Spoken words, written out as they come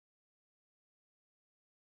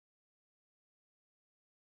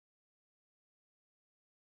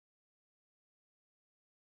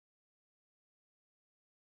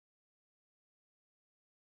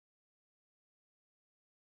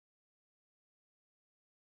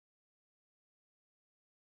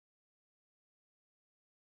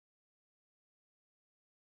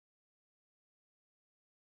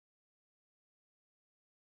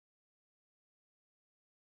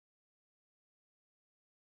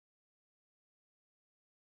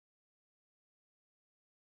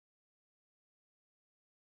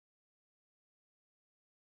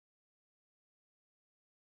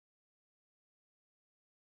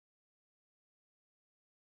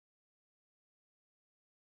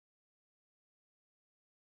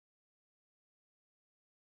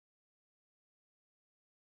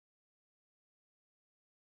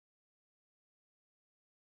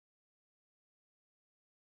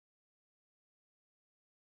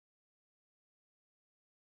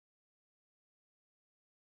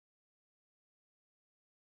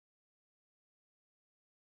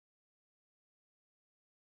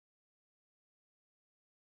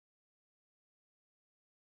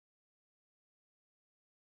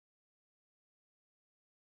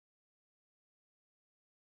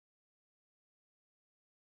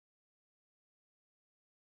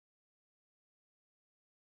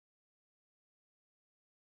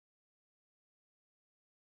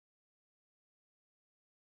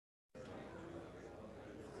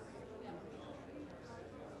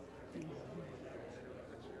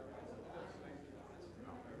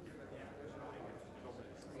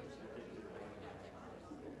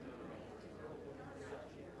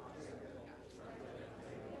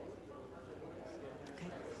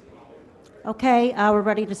Okay, we're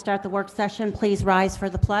ready to start the work session. Please rise for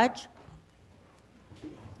the pledge. I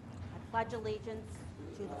pledge allegiance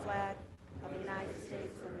to the flag of the United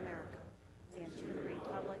States of America and to the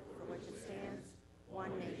republic for which it stands, one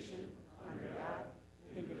nation, under God,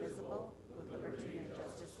 indivisible, with liberty and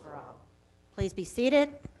justice for all. Please be seated.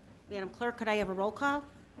 Madam Clerk, could I have a roll call?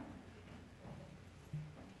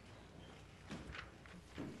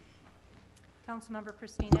 Councilmember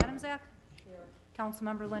Christine Adamzak. Here.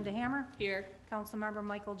 Councilmember Linda Hammer. Here. Councilmember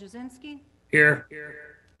Michael Jazinski. Here.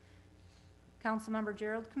 Councilmember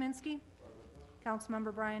Gerald Kaminsky.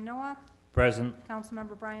 Councilmember Brian Noah. Present.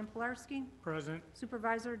 Councilmember Brian Pilarski. Present.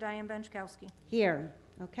 Supervisor Diane Benchkowski. Here.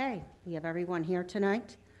 Okay, we have everyone here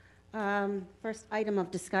tonight. First item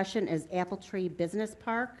of discussion is Apple Tree Business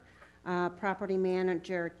Park. Property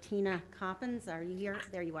manager Tina Coppins, are you here?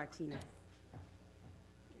 There you are, Tina.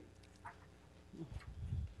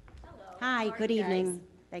 Hello. Hi, How are good you evening. guys?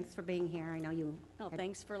 Thanks for being here. I know you. Oh, had-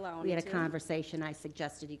 thanks for allowing We me had to. a conversation. I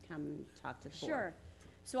suggested you come and talk to the board. Sure.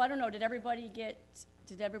 So I don't know, did everybody get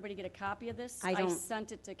a copy of this? I don't-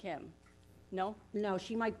 sent it to Kim. No? No,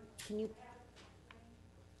 she might, can you?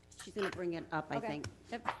 She's going to bring it up, I Okay. think.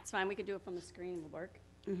 Yep, it's fine, we could do it from the screen, it'll work.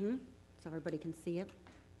 Mm-hmm. So everybody can see it.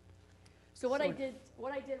 So what I Sure. did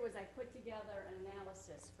was I put together an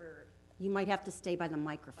analysis for, You might have to stay by the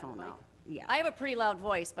microphone, mic? though. Yeah. I have a pretty loud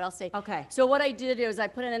voice, but I'll say. Okay. So what I did is I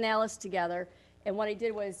put an analysis together, and what I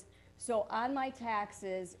did was, so on my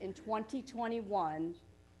taxes in 2021,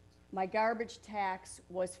 my garbage tax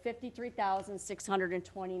was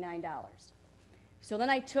 $53,629. So then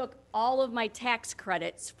I took all of my tax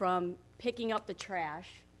credits from picking up the trash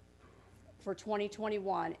for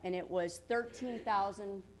 2021, and it was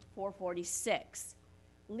 $13,446,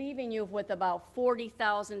 leaving you with about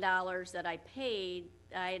 $40,000 that I paid,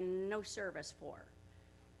 I had no service for.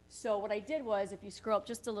 So what I did was, if you scroll up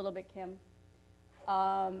just a little bit, Kim,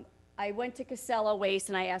 I went to Casella Waste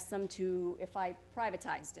and I asked them if I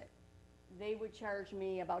privatized it. They would charge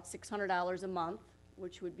me about $600 a month,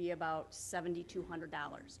 which would be about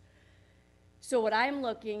 $7,200. So what I'm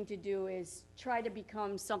looking to do is try to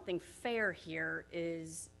become something fair here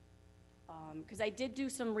is, because I did do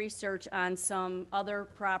some research on some other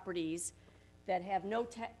properties that have no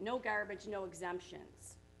garbage, no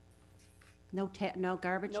exemptions. No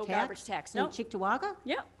garbage tax? No garbage tax, In no. Cheektowaga?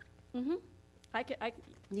 Yeah, mm-hmm.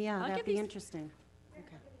 Yeah, I'll that'd give be these- interesting.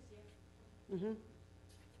 Okay. Mm-hmm.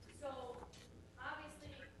 So, obviously,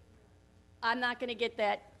 I'm not gonna get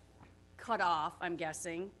that cut off, I'm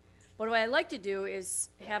guessing. But what I'd like to do is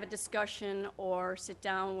have a discussion or sit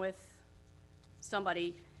down with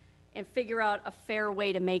somebody and figure out a fair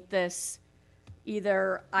way to make this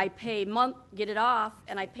either I get it off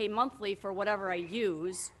and I pay monthly for whatever I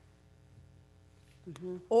use,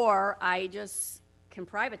 or I just can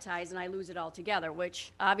privatize and I lose it altogether,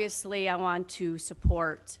 which obviously I want to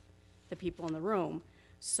support the people in the room.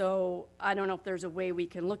 So I don't know if there's a way we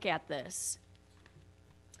can look at this.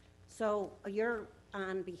 So you're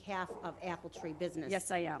on behalf of Apple Tree Business?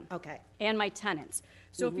 Yes, I am. Okay. And my tenants.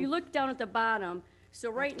 So if you look down at the bottom, so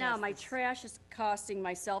right now, my this. trash is costing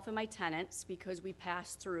myself and my tenants, because we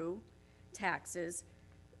pass through taxes.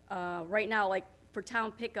 Right now, like, for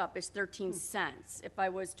town pickup is 13 cents. If I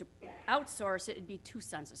was to outsource it, it'd be 2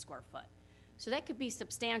 cents a square foot. So that could be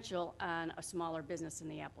substantial on a smaller business in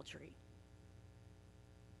the Apple Tree.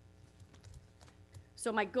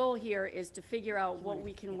 So my goal here is to figure out what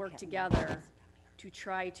we can work together to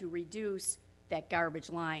try to reduce that garbage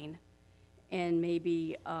line and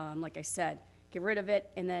maybe, like I said, get rid of it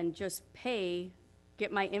and then just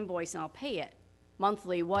get my invoice and I'll pay it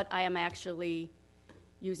monthly what I am actually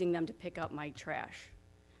using them to pick up my trash.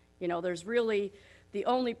 You know, there's really, the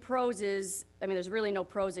only pros is, there's really no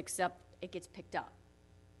pros except it gets picked up.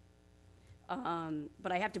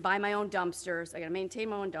 But I have to buy my own dumpsters, I gotta maintain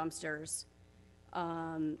my own dumpsters.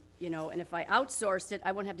 You know, and if I outsourced it,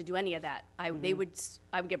 I wouldn't have to do any of that. I would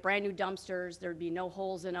get brand new dumpsters, there'd be no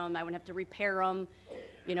holes in them, I wouldn't have to repair them.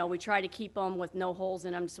 You know, we try to keep them with no holes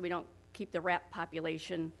in them so we don't keep the rat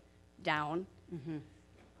population down.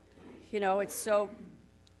 You know, it's so,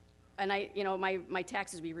 and my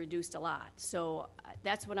taxes be reduced a lot. So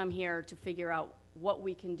that's what I'm here to figure out what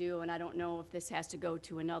we can do, and I don't know if this has to go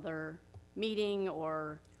to another meeting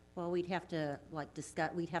or. Well, we'd have to,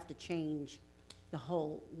 we'd have to change the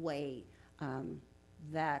whole way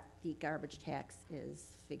that the garbage tax is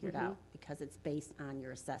figured out, because it's based on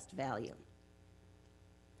your assessed value.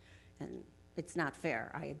 And it's not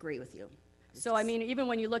fair, I agree with you. So, even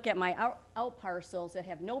when you look at my out parcels that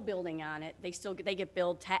have no building on it, they get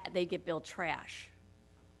billed trash.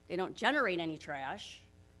 They don't generate any trash.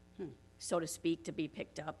 so to speak, to be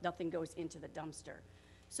picked up. Nothing goes into the dumpster.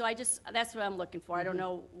 So that's what I'm looking for. I don't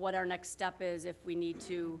know what our next step is, if we need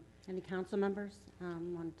to. Any council members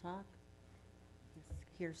want to talk? Yes,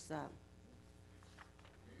 here's,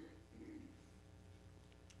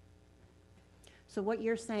 so what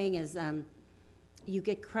you're saying is you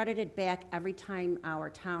get credited back every time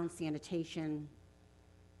our town sanitation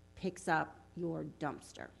picks up your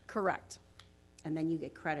dumpster, Correct. and then you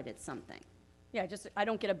get credited something. Yeah, I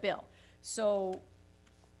don't get a bill. So,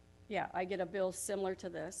 yeah, I get a bill similar to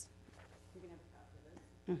this. You can have a copy of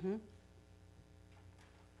this. Mm-hmm.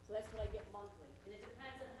 So that's what I get monthly. And it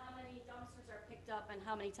depends on how many dumpsters are picked up and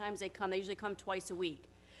how many times they come. They usually come twice a week.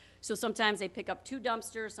 So sometimes they pick up 2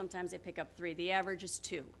 dumpsters, sometimes they pick up 3. The average is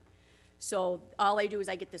 2. So all I do is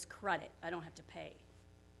I get this credit. I don't have to pay.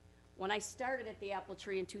 When I started at the Apple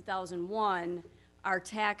Tree in 2001, our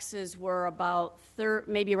taxes were about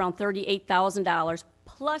maybe around $38,000,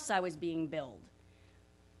 plus I was being billed.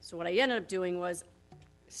 So what I ended up doing was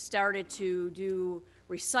started to do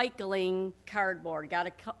recycling cardboard,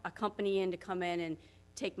 got a company in to come in and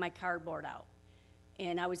take my cardboard out.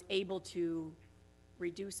 And I was able to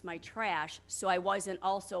reduce my trash, so I wasn't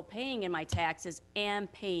also paying in my taxes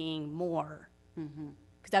and paying more.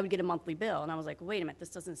 Because I would get a monthly bill, and I was like, wait a minute, this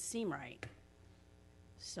doesn't seem right.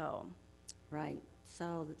 So, Right,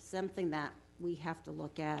 so it's something that we have to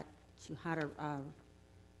look at, to how to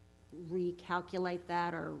recalculate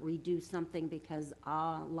that or redo something, because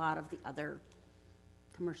a lot of the other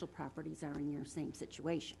commercial properties are in your same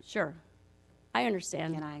situation. sure, I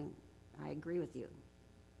understand. And I agree with you,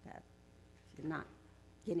 that if you're not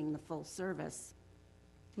getting the full service.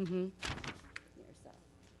 yourself.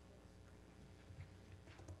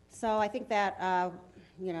 So I think that,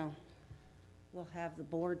 we'll have the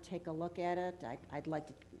board take a look at it. I'd like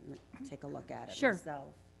to take a look at it Sure.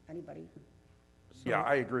 myself. Anybody? Yeah,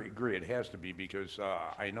 I agree. It has to be, because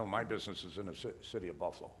I know my business is in the city of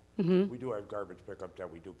Buffalo. We do have garbage pickup that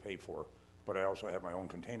we do pay for, but I also have my own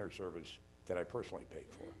container service that I personally pay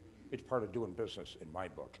for. It's part of doing business in my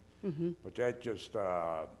book. But that just,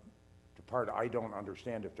 the part I don't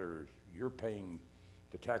understand, if you're paying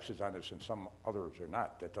the taxes on this and some others are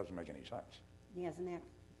not, that doesn't make any sense. Yeah, isn't that,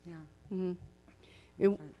 yeah.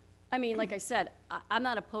 I mean, like I said, I'm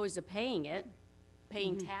not opposed to paying it,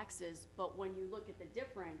 paying taxes, but when you look at the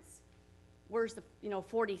difference, where's the,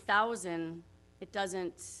 40,000, it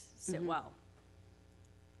doesn't sit well.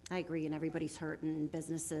 I agree, and everybody's hurting,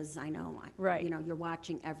 businesses, I know. Right. You're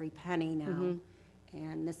watching every penny now,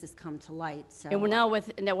 and this has come to light, so. And now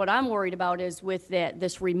what I'm worried about is with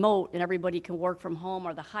this remote and everybody can work from home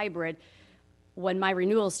or the hybrid, when my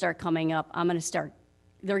renewals start coming up,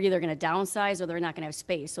 they're either gonna downsize or they're not gonna have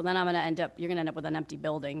space. So then you're gonna end up with an empty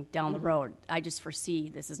building down the road. I just foresee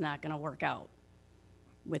this is not gonna work out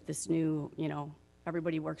with this new,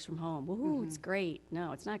 everybody works from home. Woo-hoo, it's great.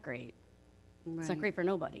 No, it's not great. It's not Right. great for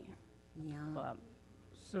nobody. Yeah. But,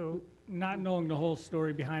 So, not knowing the whole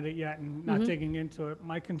story behind it yet and not digging into it,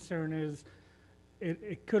 my concern is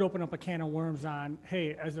it could open up a can of worms on,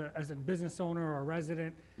 hey, as a business owner or a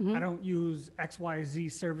resident, I don't use XYZ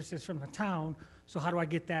services from the town, so how do I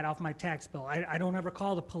get that off my tax bill? I don't ever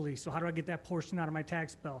call the police, so how do I get that portion out of my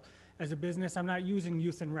tax bill? As a business, I'm not using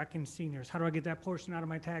youth and rec and seniors, how do I get that portion out of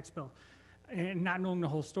my tax bill? And not knowing the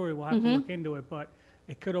whole story, we'll have to look into it, but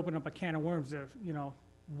it could open up a can of worms of,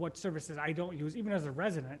 what services I don't use, even as a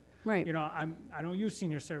resident. Right. I don't use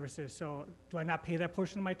senior services, so do I not pay that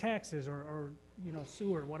portion of my taxes or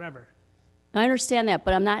sewer, whatever? I understand that,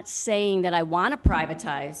 but I'm not saying that I want to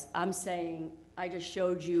privatize. I'm saying I just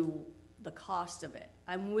showed you the cost of it.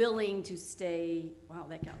 I'm willing to stay, wow,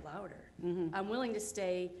 that got louder. I'm willing to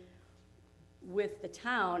stay with the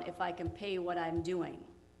town if I can pay what I'm doing.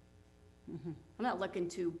 I'm not looking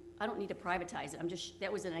to, I don't need to privatize it.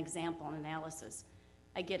 That was an example, an analysis.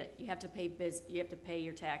 I get it. You have to pay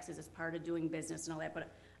your taxes as part of doing business and all that, but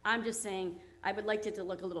I'm just saying I would like it to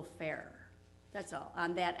look a little fairer. That's all,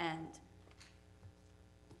 on that end.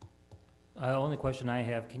 Only question I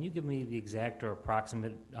have, can you give me the exact or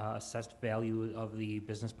approximate assessed value of the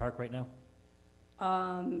business park right now?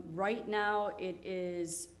 Right now,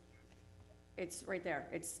 it's right there.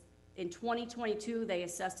 In 2022, they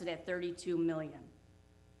assessed it at 32 million.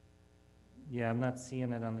 Yeah, I'm not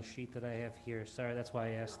seeing it on the sheet that I have here. Sorry, that's why I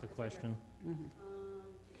asked the question. Oh,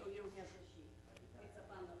 you don't have this sheet. It was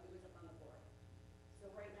up on the board.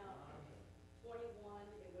 So right now, 21,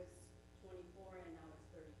 it was 24, and now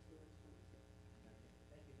it's 32 and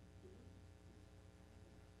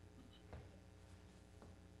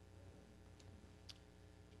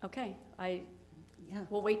 22. Okay, Yeah.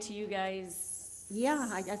 we'll wait till you guys. Yeah,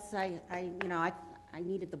 I guess I I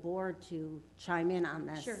needed the board to chime in on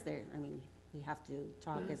this. Sure. I mean, we have to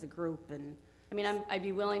talk as a group, and I mean, I'd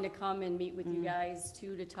be willing to come and meet with you guys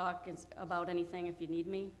too, to talk about anything if you need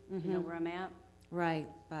me, you know where I'm at. right,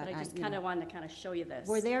 But I just you kind know. of wanted to kind of show you this.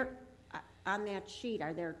 Were there, on that sheet,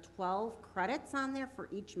 are there 12 credits on there for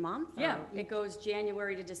each month? or Yeah, each- it goes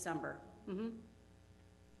January to December.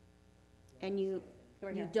 And you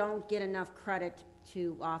Right here. don't get enough credit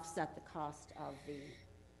to offset the cost of the,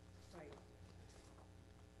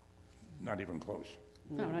 Not even close.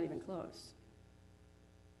 No, not even close.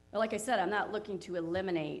 But like I said, I'm not looking to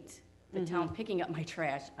eliminate the town picking up my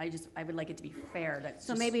trash. I would like it to be fair. That's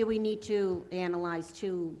so just- maybe we need to analyze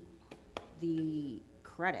too the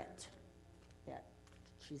credit that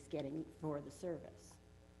she's getting for the service.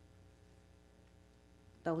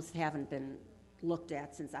 Those haven't been looked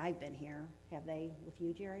at since I've been here, have they, with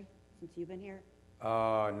you, Jerry, since you've been here?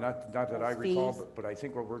 Not that I Those recall, fees? but I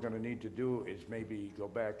think what we're gonna need to do is maybe go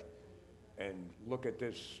back and look at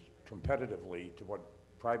this competitively to what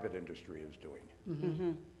private industry is doing.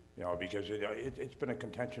 You know, because it's been a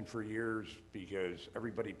contention for years, because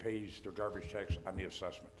everybody pays their garbage tax on the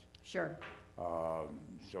assessment. Sure.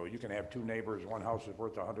 So you can have two neighbors, one house is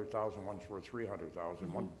worth 100,000, one's worth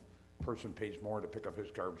 300,000. One person pays more to pick up his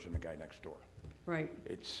garbage than the guy next door. Right.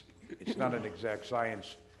 It's not an exact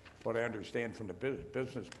science, but I understand from the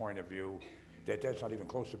business point of view that that's not even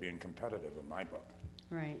close to being competitive in my book.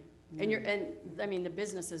 Right. And I mean, the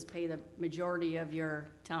businesses pay the majority of your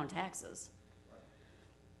town taxes.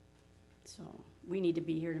 So we need to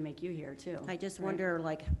be here to make you here too. I just right? wonder,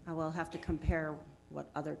 like, I will have to compare what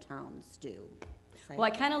other towns do. Well,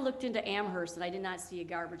 I kind of looked into Amherst, and I did not see a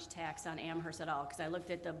garbage tax on Amherst at all, because I looked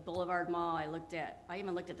at the Boulevard Mall, I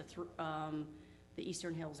even looked at the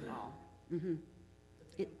Eastern Hills Mall.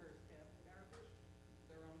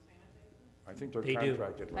 I think they're They do.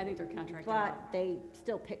 contracted with I it. think they're contracted But out. they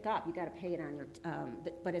still pick up, you gotta pay it on your,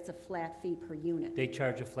 but it's a flat fee per unit. They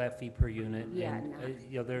charge a flat fee per unit. Yeah, And, no.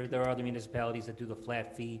 you know, there are other municipalities that do the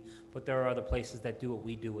flat fee, but there are other places that do what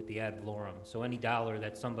we do with the ad valorem. So any dollar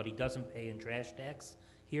that somebody doesn't pay in trash tax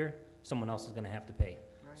here, someone else is gonna have to pay.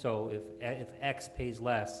 So if X pays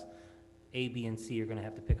less, A, B, and C are gonna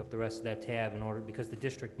have to pick up the rest of that tab in order, because the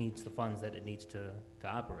district needs the funds that it needs to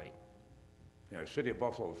operate. Yeah, City of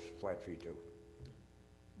Buffalo's flat fee too.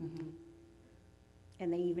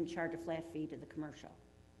 And they even charge a flat fee to the commercial,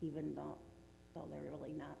 even though they're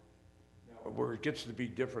really not. Where it gets to be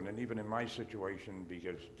different, and even in my situation,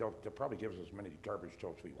 because they'll probably give us as many garbage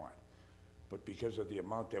totes we want. But because of the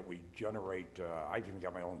amount that we generate, I've even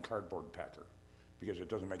got my own cardboard packer, because it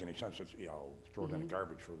doesn't make any sense to, throw it in the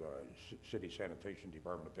garbage for the city sanitation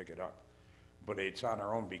department to pick it up. But it's on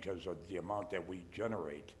our own because of the amount that we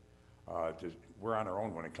generate. We're on our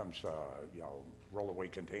own when it comes to, roll-away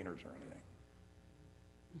containers or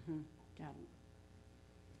anything. Got it.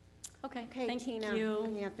 Okay, Okay, thank Tina.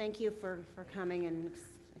 you. Yeah, thank you for coming and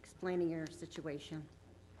explaining your situation.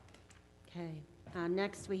 Okay,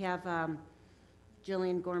 next we have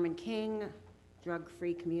Jillian Gorman King,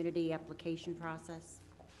 drug-free community application process.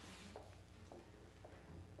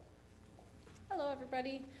 Hello,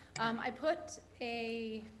 everybody. I put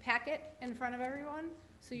a packet in front of everyone,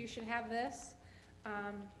 so you should have this.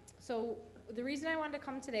 So the reason I wanted to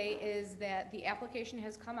come today is that the application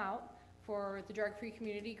has come out for the drug-free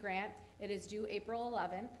community grant. It is due April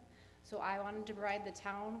 11th. So I wanted to provide the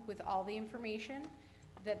town with all the information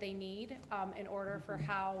that they need in order for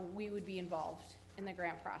how we would be involved in the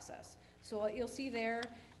grant process. So what you'll see there,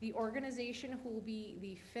 the organization who will be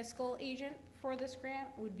the fiscal agent for this grant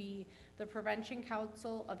would be the Prevention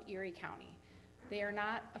Council of Erie County. They are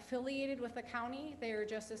not affiliated with the county, they are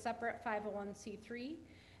just a separate 501c3.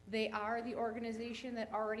 They are the organization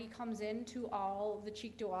that already comes into all the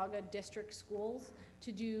Cheektowaga district schools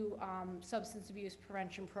to do substance abuse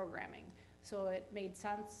prevention programming. So it made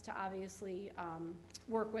sense to obviously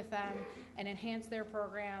work with them and enhance their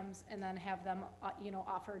programs and then have them,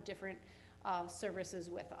 offer different services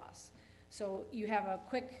with us. So you have a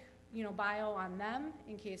quick, bio on them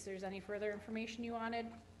in case there's any further information you wanted.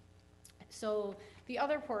 So the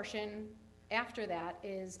other portion after that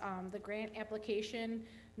is the grant application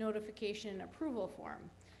notification and approval form.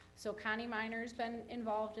 So Connie Miner's been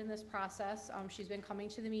involved in this process. She's been coming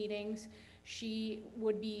to the meetings. She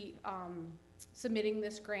would be submitting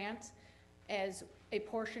this grant as a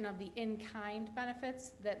portion of the in-kind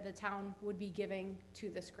benefits that the town would be giving to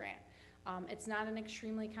this grant. It's not an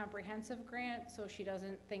extremely comprehensive grant, so she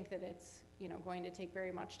doesn't think that it's going to take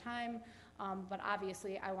very much time, but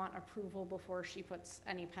obviously I want approval before she puts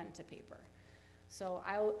any pen to paper. So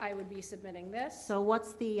I would be submitting this. So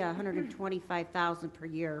what's the 125,000 per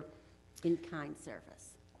year in-kind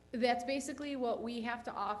service? That's basically what we have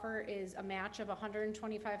to offer is a match of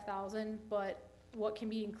 125,000, but what can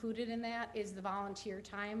be included in that is the volunteer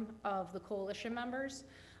time of the coalition members.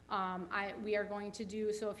 We are going to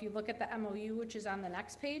do, so if you look at the MOU, which is on the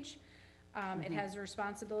next page, it has the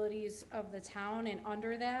responsibilities of the town, and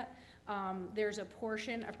under that, there's a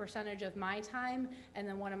percentage of my time, and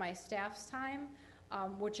then one of my staff's time,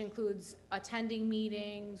 which includes attending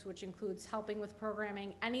meetings, which includes helping with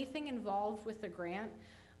programming. Anything involved with the grant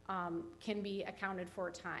can be accounted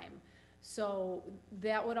for time. So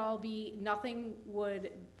that would all be, nothing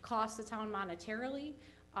would cost the town monetarily.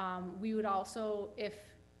 We would also, if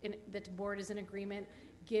the board is in agreement,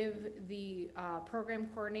 give the program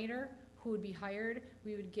coordinator who would be hired,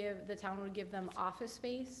 the town would give them office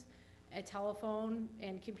space, a telephone,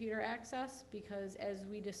 and computer access, because as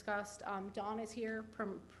we discussed, Dawn is here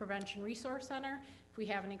from Prevention Resource Center. If we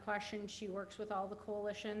have any questions, she works with all the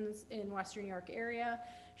coalitions in Western New York area.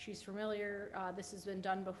 She's familiar, this has been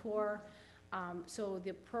done before. So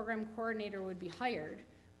the program coordinator would be hired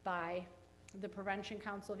by the Prevention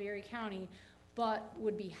Council of Erie County, but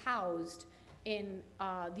would be housed in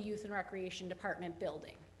the Youth and Recreation Department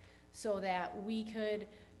building, so that we could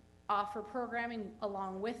offer programming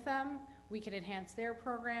along with them. We could enhance their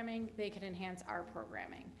programming, they could enhance our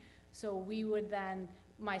programming. So we would then,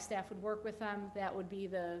 my staff would work with them, that would be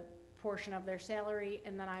the portion of their salary,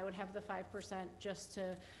 and then I would have the 5% just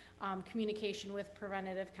to communication with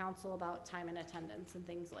preventative council about time and attendance and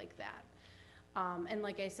things like that. And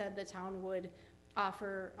like I said, the town would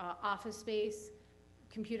offer office space,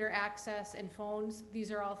 computer access, and phones.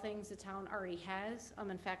 These are all things the town already has.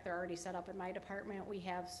 In fact, they're already set up in my department. We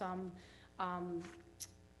have some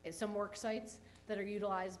work sites that are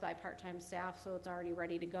utilized by part-time staff, so it's already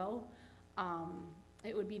ready to go.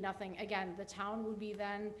 It would be nothing, again, the town would be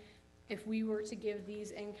then, if we were to give these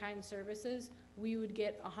in-kind services, we would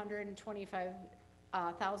get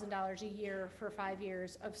 $125,000 a year for 5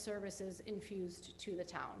 years of services infused to the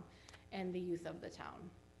town and the youth of the town.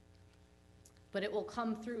 But it will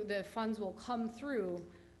come through, the funds will come through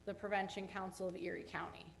the Prevention Council of Erie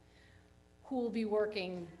County, who will be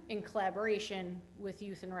working in collaboration with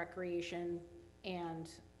Youth and Recreation and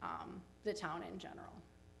the town in general.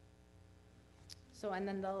 So, and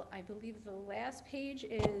then I believe the last page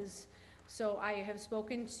is, so I have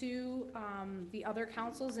spoken to the other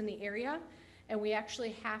councils in the area, and we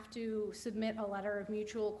actually have to submit a letter of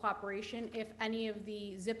mutual cooperation if any of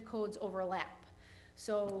the zip codes overlap.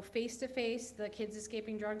 So Face to Face, the Kids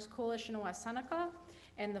Escaping Drugs Coalition in West Seneca,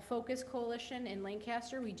 and the Focus Coalition in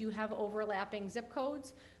Lancaster, we do have overlapping zip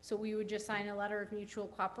codes. So we would just sign a letter of mutual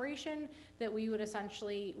cooperation that we would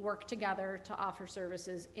essentially work together to offer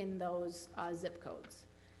services in those zip codes.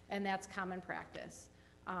 And that's common practice.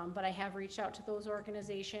 But I have reached out to those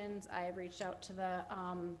organizations. I have reached out to the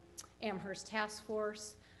Amherst Task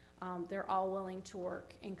Force. They're all willing to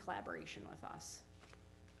work in collaboration with us.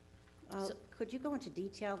 Could you go into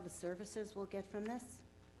detail the services we'll get from this?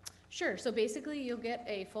 Sure, so basically you'll get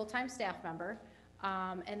a full-time staff member,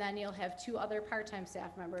 and then you'll have 2 other part-time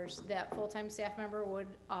staff members. That full-time staff member would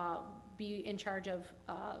be in charge of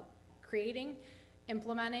creating,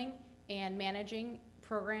 implementing, and managing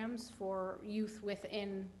programs for youth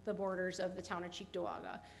within the borders of the town of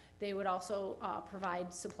Cheektowaga. They would also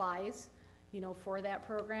provide supplies, for that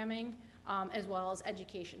programming, as well as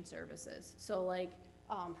education services. So like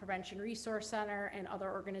Prevention Resource Center and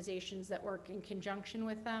other organizations that work in conjunction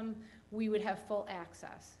with them, we would have full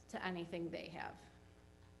access to anything they have.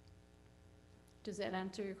 Does that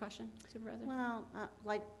answer your question, Supervisor? Well,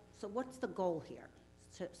 so what's the goal here?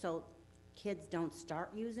 So kids don't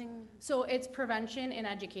start using? So it's prevention and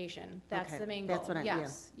education. That's Okay, the main goal. that's what I-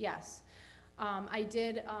 Yes, yes. I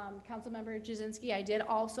did, Councilmember Jazinski, I did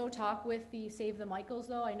also talk with the Save the Michaels,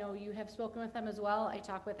 though. I know you have spoken with them as well. I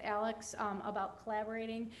talked with Alex about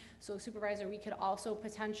collaborating. So Supervisor, we could also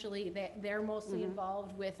potentially, they're mostly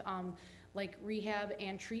involved with like rehab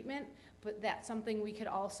and treatment, but that's something we could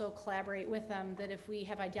also collaborate with them, that if we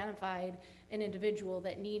have identified an individual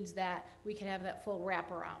that needs that, we could have that full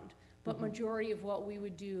wraparound. But majority of what we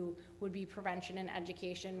would do would be prevention and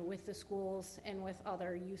education with the schools and with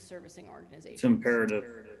other youth servicing organizations. It's imperative.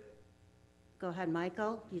 Go ahead,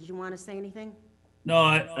 Michael. Did you want to say anything? No,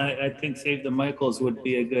 I think Save the Michaels would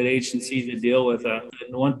be a good agency to deal with.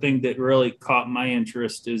 And one thing that really caught my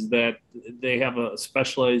interest is that they have a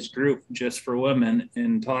specialized group just for women.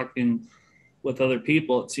 And talking with other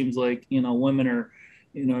people, it seems like, women are,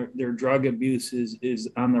 their drug abuse is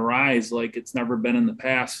on the rise like it's never been in the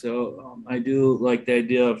past. So I do like the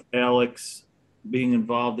idea of Alex being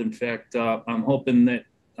involved. In fact, I'm hoping that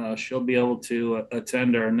she'll be able to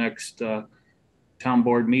attend our next town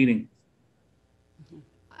board meeting.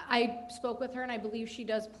 I spoke with her, and I believe she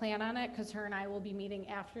does plan on it, because her and I will be meeting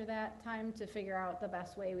after that time to figure out the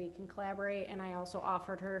best way we can collaborate, and I also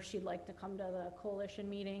offered her if she'd like to come to the coalition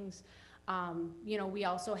meetings. You know, we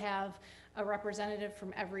also have a representative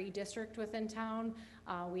from every district within town.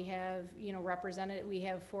 We have, you know, we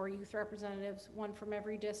have 4 youth representatives, 1 from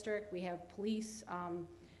every district. We have police,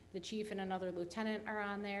 the chief and another lieutenant are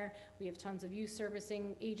on there. We have tons of youth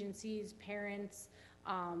servicing agencies, parents,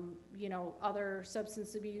 you know, other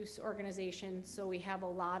substance abuse organizations. So we have a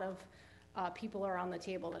lot of people around the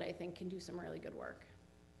table that I think can do some really good work.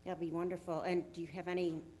 That'd be wonderful. And do you have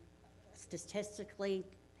any, statistically,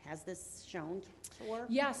 has this shown to work?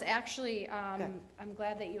 Yes, actually, Good. I'm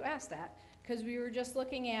glad that you asked that, because we were just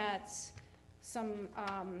looking at some,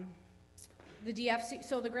 the DFC,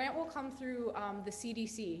 so the grant will come through the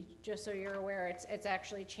CDC, just so you're aware, it's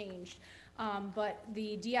actually changed. But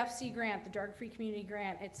the DFC grant, the Drug-Free Community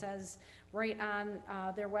Grant, it says right on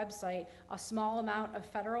their website, a small amount of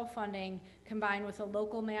federal funding combined with a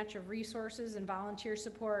local match of resources and volunteer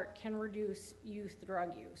support can reduce youth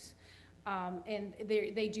drug use. And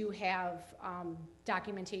they do have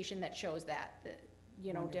documentation that shows that,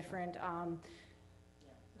 you know, different,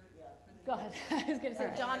 go ahead. I was gonna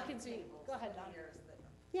say, Dawn can speak. Go ahead, Dawn.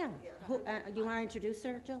 Yeah. Who, you want to introduce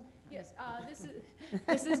her, Jill? Yes,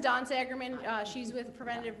 this is Dawn Sagerman. She's with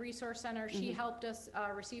Preventative Resource Center. She helped us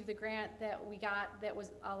receive the grant that we got that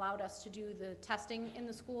was allowed us to do the testing in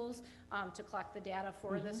the schools to collect the data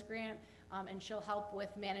for this grant. And she'll help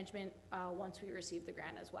with management once we receive the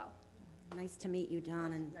grant as well. Nice to meet you,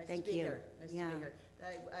 Dawn, and Nice thank to be you. here. Nice to Yeah. be here.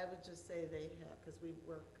 I would just say they have, because we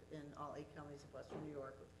work in all 8 counties of Western New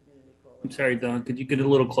York with Community I'm Coalition. sorry, Don, could you get a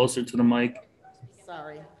little closer to the mic?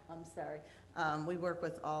 Sorry, I'm sorry. We work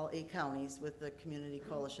with all 8 counties with the community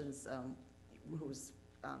coalitions whose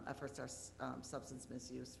efforts are substance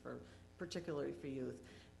misuse, particularly for youth.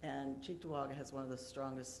 And Cheektowaga has one of the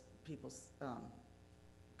strongest people's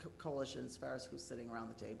coalitions as far as who's sitting around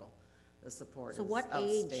the table. The support So is what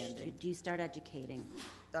outstanding. age do you start educating?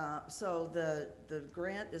 So the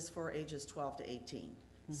grant is for ages 12 to 18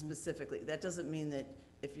 specifically. That doesn't mean that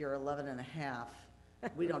if you're 11 and a half,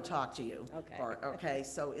 we don't talk to you. Okay. Okay,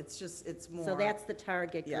 so it's more. So that's the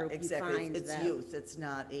target Yeah, group. exactly. You find It's that. youth, it's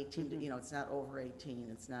not 18, to- you know, it's not over 18,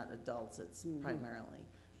 it's not adults, it's primarily.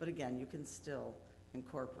 But again, you can still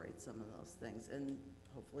incorporate some of those things, and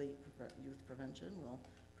hopefully youth prevention will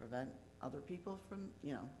prevent other people from,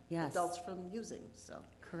 you know, Yes. adults from using, so.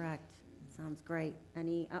 Correct. Sounds great.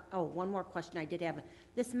 Any, one more question I did have.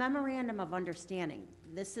 This memorandum of understanding,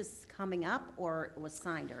 this is coming up or it was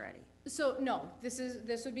signed already? So, no, this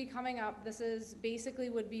would be coming up. This is basically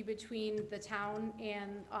would be between the town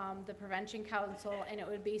and the Prevention Council, and it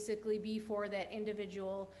would basically be for that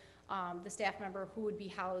individual, the staff member who would be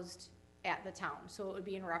housed at the town. So it would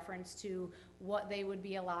be in reference to what they would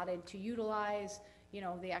be allotted to utilize, you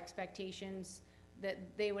know, the expectations that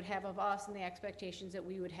they would have of us and the expectations that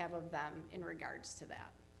we would have of them in regards to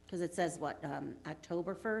that. Because it says what,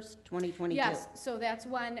 October 1st, 2022? Yes, so that's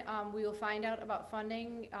when we will find out about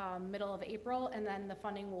funding, middle of April, and then the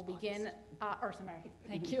funding will begin, or sorry,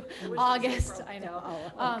 thank you, August, I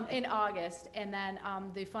know, in August, and then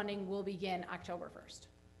the funding will begin October 1st.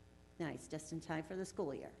 Nice, just in time for the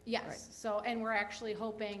school year. Yes, so, and we're actually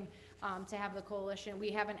hoping to have the coalition, we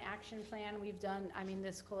have an action plan, we've done, I mean,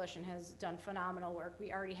 this coalition has done phenomenal work.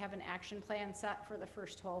 We already have an action plan set for the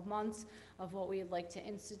first 12 months of what we'd like to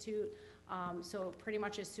institute. So pretty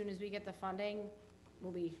much as soon as we get the funding,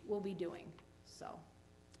 we'll be doing, so.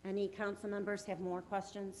 Any council members have more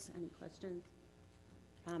questions? Any questions,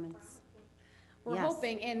 comments? We're Yes.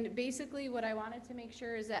 hoping, and basically what I wanted to make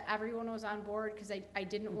sure is that everyone was on board, because I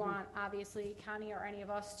didn't want, obviously, Connie or any of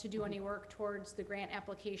us to do any work towards the grant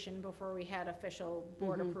application before we had official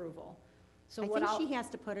board approval. So I what think I'll. she has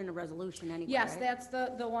to put in a resolution anyway, Yes, right? that's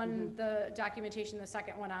the one, the documentation, the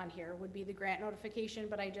second one on here would be the grant notification,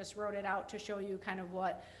 but I just wrote it out to show you kind of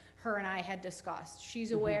what her and I had discussed.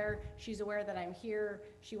 She's aware that I'm here,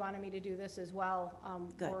 she wanted me to do this as well.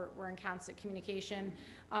 Good. We're in constant communication.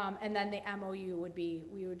 And then the MOU would be,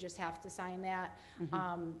 we would just have to sign that,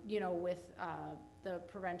 you know, with the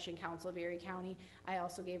Prevention Council of Erie County. I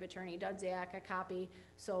also gave Attorney Dudziak a copy,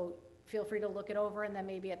 so feel free to look it over, and then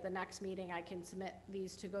maybe at the next meeting, I can submit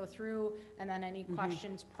these to go through, and then any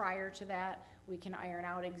questions prior to that, we can iron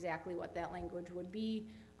out exactly what that language would be.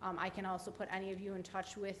 I can also put any of you in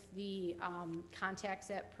touch with the contacts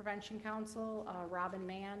at Prevention Council, Robin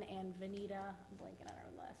Mann and Vanita, I'm blanking on her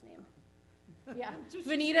last name. Yeah,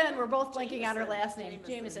 Vanita, and we're both blanking on her last name,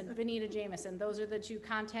 Jameson, Vanita Jameson. Those are the two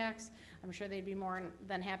contacts. I'm sure they'd be more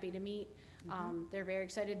than happy to meet. They're very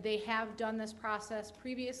excited. They have done this process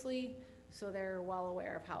previously, so they're well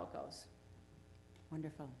aware of how it goes.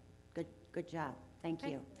 Wonderful. Good job. Thank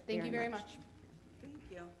Okay, you. thank you very much. Thank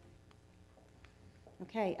you.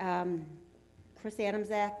 Okay, Chris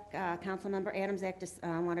Adamzak, Councilmember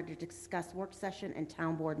Adamzak wanted to discuss work session and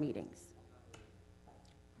town board meetings.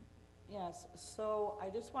 Yes, so I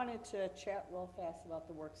just wanted to chat real fast about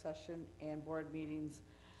the work session and board meetings.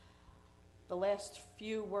 The last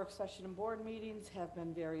few work session and board meetings have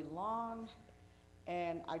been very long,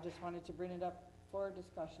 and I just wanted to bring it up for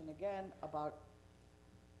discussion again about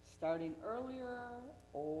starting earlier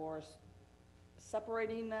or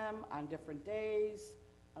separating them on different days.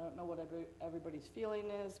 I don't know what everybody's feeling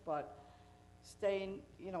is, but staying,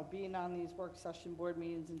 being on these work session board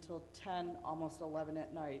meetings until 10, almost 11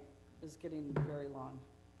 at night is getting very long.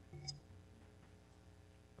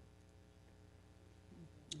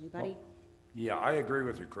 Anybody? Yeah, I agree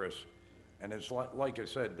with you, Chris. And it's like I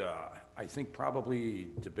said, I think probably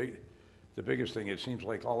the biggest thing, it seems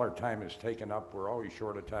like all our time is taken up. We're always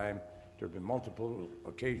short of time. There have been multiple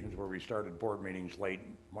occasions where we started board meetings late,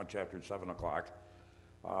 much after 7 o'clock.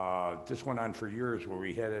 This went on for years where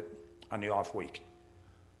we had it on the off week.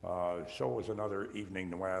 So was another evening.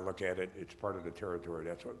 The way I look at it, it's part of the territory.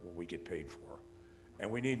 That's what we get paid for. And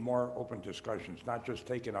we need more open discussions, not just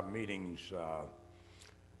taking up meetings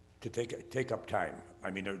to take up time.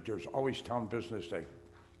 I mean, there's always town business that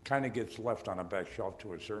kind of gets left on a back shelf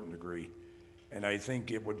to a certain degree. And I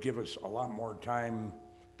think it would give us a lot more time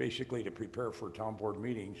basically to prepare for town board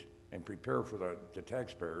meetings and prepare for the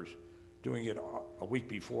taxpayers, doing it a week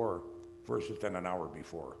before versus then an hour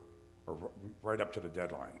before, or right up to the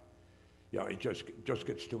deadline. Yeah, it just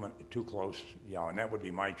gets too close, yeah, and that would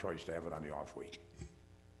be my choice to have it on the off week.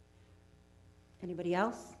 Anybody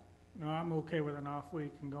else? No, I'm okay with an off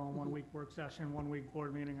week and going 1 week work session, 1 week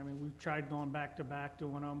board meeting. I mean, we've tried going back to back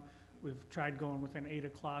doing them. We've tried going with an 8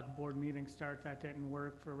 o'clock board meeting start. That didn't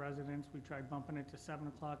work for residents. We tried bumping it to 7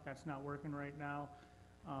 o'clock. That's not working right now.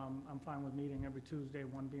 I'm fine with meeting every Tuesday,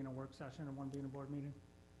 one being a work session and one being a board meeting.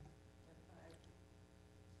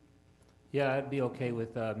 Yeah, I'd be okay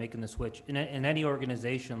with making the switch. In any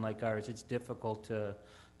organization like ours, it's difficult to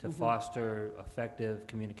foster effective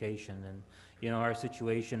communication. And, our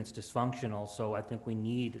situation, it's dysfunctional, so I think we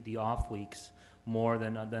need the off weeks more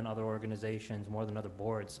than other organizations, more than other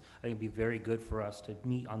boards. I think it'd be very good for us to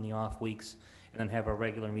meet on the off weeks and then have our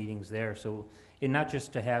regular meetings there. So, and not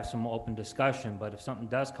just to have some open discussion, but if something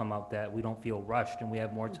does come up that we don't feel rushed and we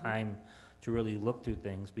have more time to really look through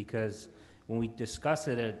things, because when we discuss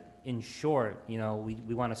it in short,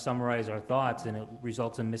 we want to summarize our thoughts and it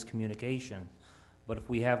results in miscommunication. But if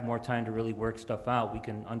we have more time to really work stuff out, we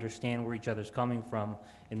can understand where each other's coming from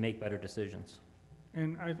and make better decisions.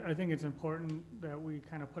 And I think it's important that we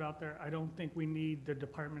kind of put out there, I don't think we need the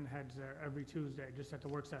department heads there every Tuesday, just at the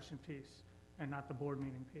work session piece, and not the board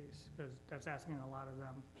meeting piece, because that's asking a lot of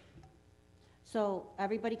them. So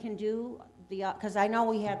everybody can do because I know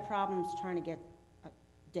we had problems trying to get a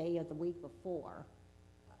day of the week before.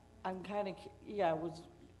 I'm kind of,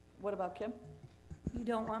 what about Kim? You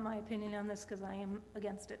don't want my opinion on this because I am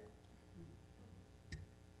against it.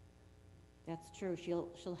 That's true.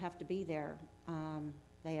 She'll have to be there.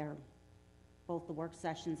 They are, both the work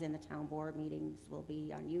sessions and the town board meetings will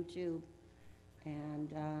be on YouTube.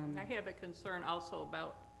 And, I have a concern also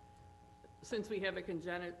about, since we have a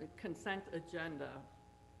consent agenda,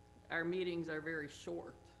 our meetings are very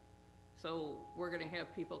short. So we're gonna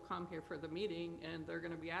have people come here for the meeting and they're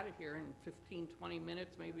gonna be out of here in 15, 20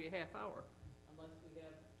 minutes, maybe a half hour. Unless we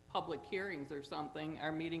have public hearings or something,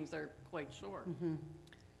 our meetings are quite short.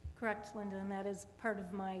 Correct, Linda, and that is part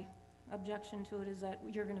of my objection to it, is that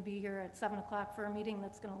you're going to be here at 7 o'clock for a meeting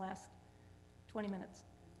that's going to last 20 minutes.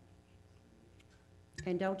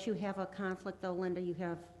 and don't you have a conflict though, Linda? You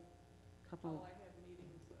have a couple, I have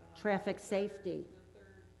meetings, traffic safety.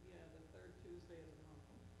 the third Tuesday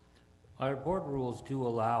of the month. Our board rules do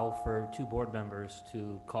allow for 2 board members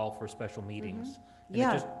to call for special meetings. And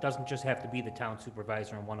Yeah. it doesn't just have to be the town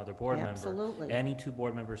supervisor and one other board member. Absolutely. Any 2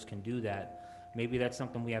 board members can do that. Maybe that's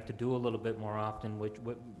something we have to do a little bit more often,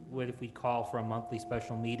 what if we call for a monthly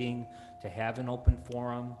special meeting to have an open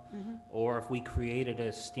forum? Or if we created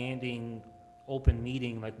a standing open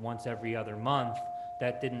meeting like once every other month,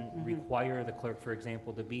 that didn't require the clerk, for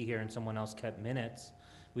example, to be here and someone else kept minutes.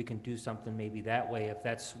 We can do something maybe that way. If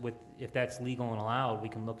that's legal and allowed, we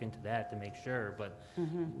can look into that to make sure, but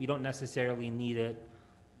we don't necessarily need it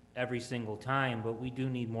every single time, but we do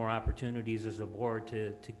need more opportunities as a board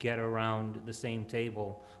to get around the same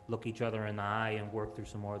table, look each other in the eye, and work through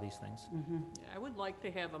some more of these things. Yeah, I would like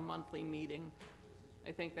to have a monthly meeting.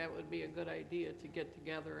 I think that would be a good idea to get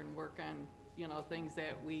together and work on, you know, things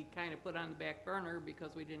that we kind of put on the back burner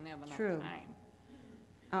because we didn't have enough True.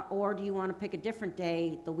 time. Or do you want to pick a different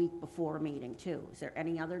day the week before a meeting too? Is there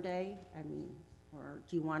any other day? I mean, or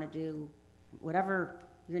do you want to do whatever,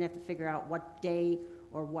 you're going to have to figure out what day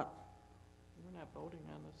or what. We're not voting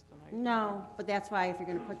on this tonight. No, but that's why if you're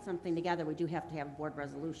going to put something together, we do have to have a board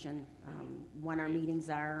resolution, when our meetings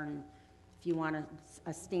are, and if you want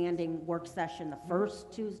a standing work session the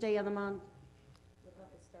first Tuesday of the month What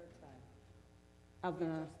about the start time? of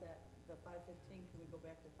the, The 5:15, can we go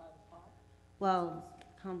back to 5 o'clock? well,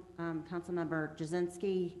 Councilmember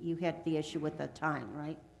Jazinski, you had the issue with the time,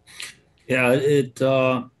 right? Yeah,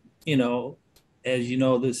 you know, as you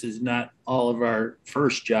know, this is not all of our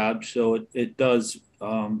first job, so it does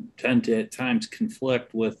tend to at times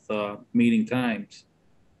conflict with meeting times.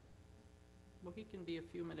 Well, he can be a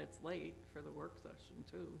few minutes late for the work session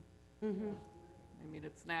too. Mm-hmm. I mean,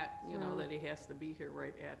 it's not, you know, that he has to be here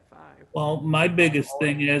right at 5. Well, my biggest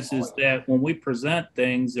thing is that when we present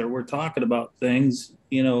things or we're talking about things,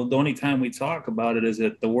 you know, the only time we talk about it is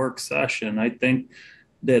at the work session. I think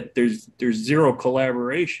that there's zero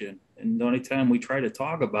collaboration. And the only time we try to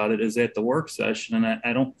talk about it is at the work session. And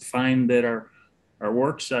I don't find that our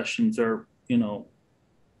work sessions are, you know,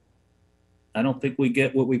 I don't think we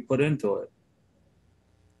get what we put into it.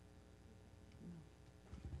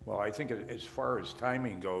 Well, I think as far as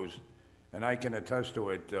timing goes, and I can attest to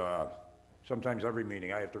it, sometimes every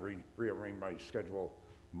meeting, I have to rearrange my schedule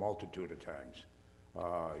multitude of times.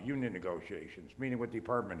 Union negotiations, meeting with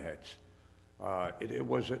department heads. It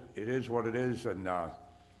is what it is, and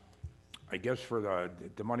I guess for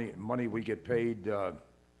the money we get paid,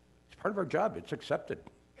 it's part of our job, it's accepted.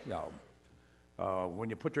 You know, when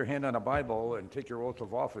you put your hand on a Bible and take your oath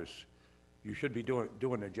of office, you should be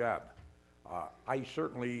doing the job. I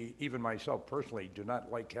certainly, even myself personally, do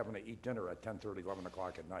not like having to eat dinner at 10:30, 11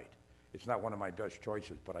 o'clock at night. It's not one of my best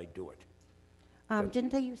choices, but I do it.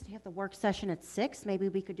 Didn't they used to have the work session at 6? Maybe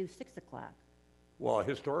we could do 6 o'clock. Well,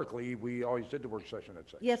 historically, we always did the work session at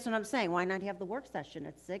 6. Yeah, that's what I'm saying. Why not have the work session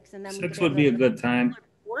at 6 and then we 6 could would have be a the good time.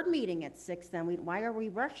 board meeting at 6, then why are we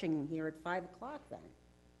rushing here at 5 o'clock then?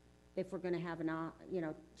 If we're going to have you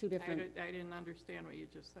know, two different, I didn't understand what you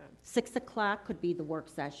just said. 6 o'clock could be the work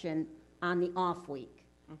session on the off week.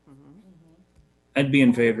 I'd be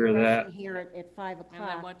in favor of that. Rushing here at 5 And then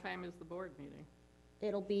o'clock, what time is the board meeting?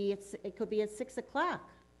 it could be at 6 o'clock.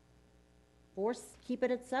 Or keep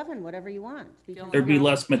it at 7, whatever you want. because- There'd be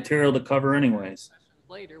less material to cover anyways.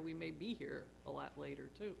 Later, we may be here a lot later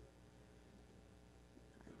too.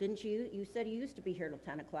 Didn't you said you used to be here till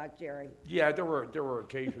 10 o'clock, Jerry. Yeah, there were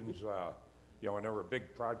occasions, you know, when there were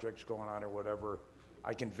big projects going on or whatever.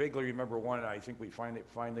 I can vaguely remember one, and I think we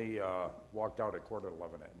finally walked out at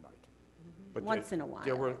 11:15 at night. But Once in a while.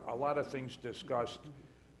 There were a lot of things discussed,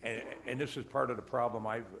 and this is part of the problem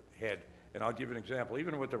I've had. And I'll give you an example,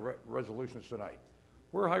 even with the resolutions tonight.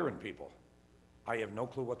 We're hiring people. I have no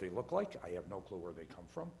clue what they look like. I have no clue where they come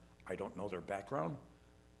from. I don't know their background.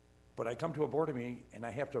 But I come to a board meeting, and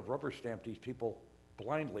I have to rubber stamp these people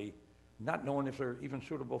blindly, not knowing if they're even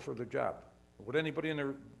suitable for the job. Would anybody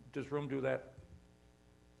in this room do that?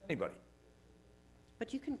 Anybody?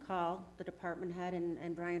 But you can call the department head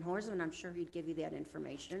and Brian Horseman, I'm sure he'd give you that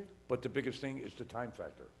information. But the biggest thing is the time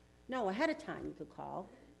factor. No, ahead of time you could call.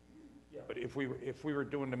 But if we were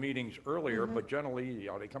doing the meetings earlier, but generally, you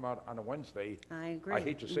know, they come out on a Wednesday. I agree. I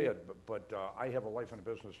hate to say it, but I have a life and a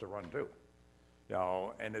business to run too. You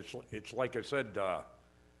know, and it's like I said,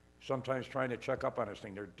 sometimes trying to check up on this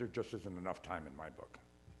thing, there just isn't enough time in my book.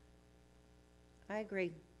 I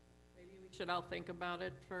agree. Maybe we should all think about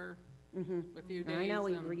it for a few days. I know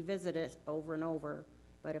we and- revisit it over and over,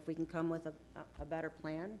 but if we can come with a better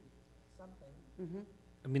plan. Something.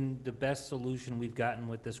 I mean, the best solution we've gotten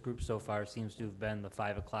with this group so far seems to have been the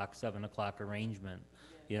 5 o'clock, 7 o'clock arrangement.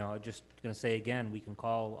 You know, just gonna say again, we can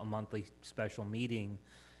call a monthly special meeting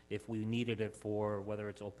if we needed it for, whether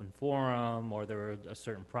it's open forum, or there were a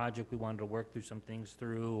certain project we wanted to work through some things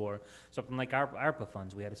through, or something like ARPA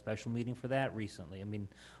funds. We had a special meeting for that recently. I mean,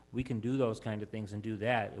 we can do those kind of things and do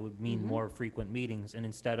that. It would mean more frequent meetings, and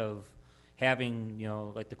instead of having, you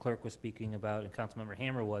know, like the clerk was speaking about, and Councilmember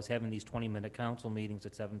Hammer was, having these 20-minute council meetings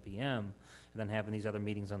at 7 PM, and then having these other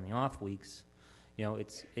meetings on the off weeks, You know,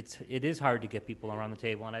 it is hard to get people around the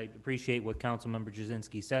table, and I appreciate what Councilmember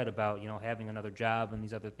Jazinski said about, you know, having another job and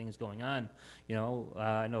these other things going on. You know,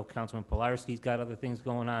 I know Councilman Pilarski's got other things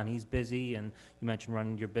going on. He's busy, and you mentioned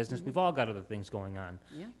running your business. We've all got other things going on.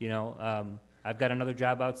 Yeah. You know, I've got another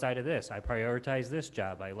job outside of this. I prioritize this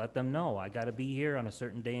job. I let them know I got to be here on a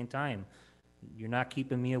certain day and time. You're not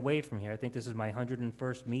keeping me away from here. I think this is my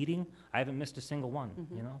 101st meeting. I haven't missed a single one,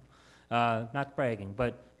 you know? Not bragging,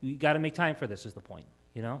 but you got to make time for this is the point,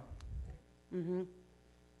 you know?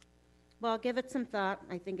 Well, give it some thought.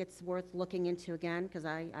 I think it's worth looking into again, because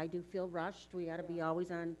I do feel rushed. We got to be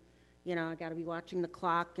always on, you know, I got to be watching the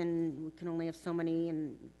clock, and we can only have so many,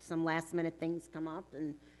 and some last-minute things come up,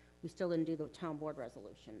 and we still didn't do the town board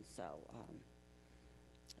resolution, so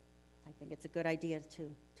I think it's a good idea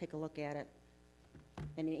to take a look at it.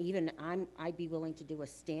 And even I'd be willing to do a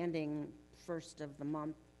standing first of the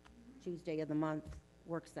month, Tuesday of the month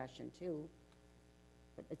work session too.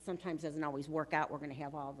 But it sometimes doesn't always work out. We're going to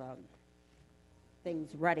have all the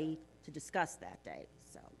things ready to discuss that day,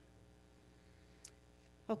 so.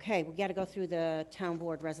 Okay, we got to go through the town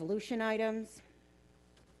board resolution items.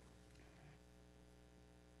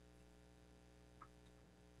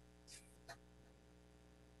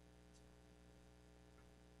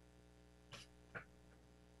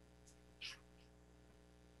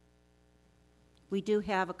 We do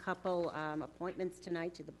have a couple appointments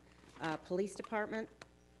tonight to the police department.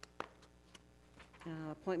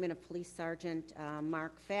 Appointment of Police Sergeant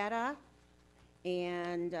Mark Fata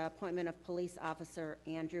and appointment of Police Officer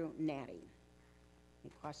Andrew Natty.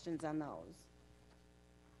 Any questions on those?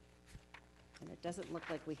 And it doesn't look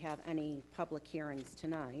like we have any public hearings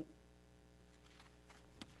tonight.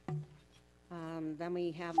 Then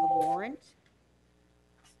we have the warrant.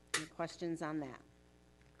 Any questions on that?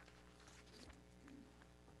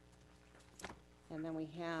 And then we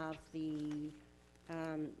have the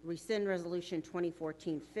rescind resolution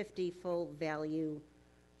 2014-50, full value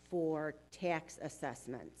for tax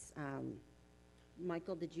assessments.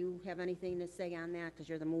 Michael, did you have anything to say on that? Because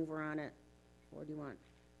you're the mover on it. Or do you want?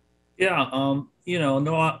 Yeah, you know,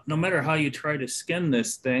 no matter how you try to skin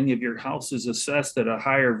this thing, if your house is assessed at a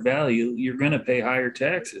higher value, you're gonna pay higher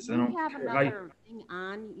taxes. I You don't have care how you- another thing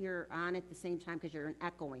on, you're on at the same time because you're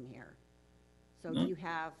echoing here. So do you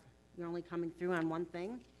have, you're only coming through on one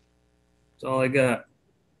thing? That's all I got.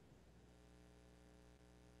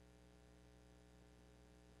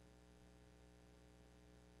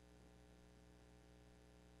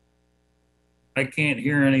 I can't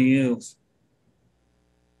hear any of you.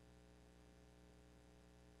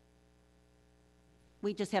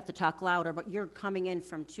 We just have to talk louder, but you're coming in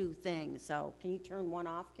from two things, so can you turn one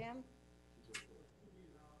off, Kim?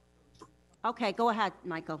 Okay, go ahead,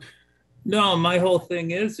 Michael. No, my whole thing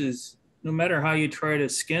is no matter how you try to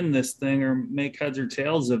skin this thing or make heads or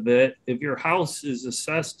tails of it, if your house is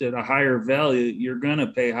assessed at a higher value, you're gonna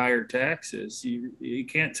pay higher taxes. You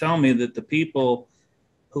can't tell me that the people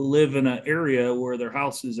who live in an area where their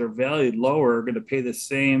houses are valued lower are gonna pay the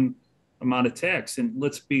same amount of tax. And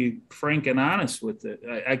let's be frank and honest with it.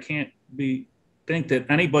 I can't think that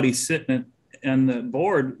anybody sitting on the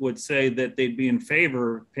board would say that they'd be in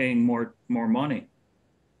favor of paying more money.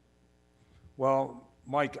 Well,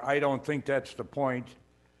 Mike, I don't think that's the point,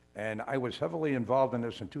 and I was heavily involved in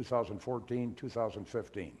this in 2014,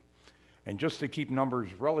 2015. And just to keep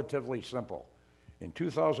numbers relatively simple, in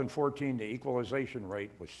 2014, the equalization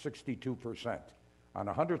rate was 62%. On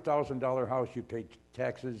a $100,000 house, you paid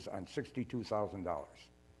taxes on $62,000.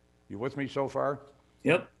 You with me so far?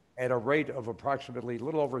 Yep. At a rate of approximately a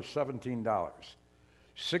little over $17.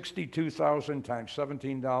 62,000 times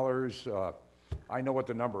 $17, I know what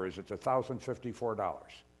the number is. It's $1,054.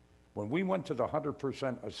 When we went to the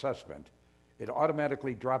 100% assessment, it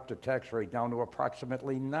automatically dropped the tax rate down to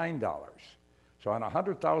approximately $9. So on a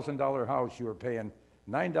 $100,000 house, you were paying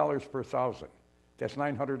 $9 per thousand. That's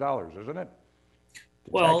 $900, isn't it?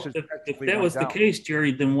 The Well, taxes if practically that went was the down. case,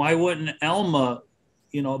 Jerry, then why wouldn't Elma,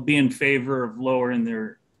 be in favor of lowering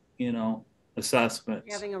their,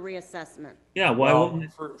 assessments? Having a reassessment. Yeah, why Well,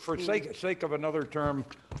 wouldn't, for sake of another term,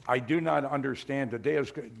 I do not understand, the day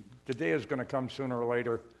is gonna come sooner or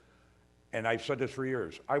later, and I've said this for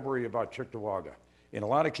years, I worry about Cheektowaga. In a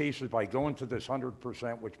lot of cases, by going to this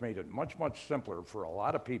 100%, which made it much, much simpler for a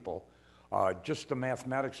lot of people, just the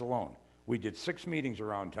mathematics alone. We did 6 meetings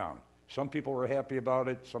around town. Some people were happy about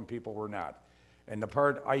it, some people were not. And the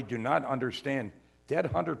part I do not understand, that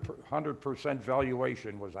 100%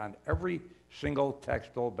 valuation was on every single tax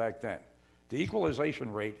bill back then. The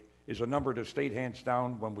equalization rate is a number the state hands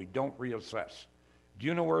down when we don't reassess. Do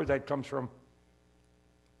you know where that comes from?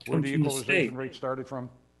 Where Comes the from the equalization state. rate started from?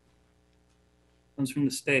 Comes from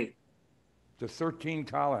the state. The 13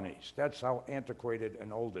 colonies, that's how antiquated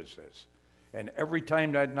and old this is. And every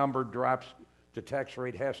time that number drops, the tax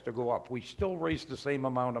rate has to go up. We still raise the same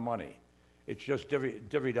amount of money. It's just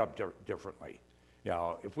divvied up differently. You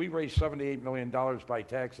know, if we raise $78 million by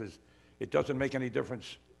taxes, it doesn't make any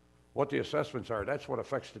difference what the assessments are. That's what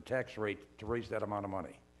affects the tax rate to raise that amount of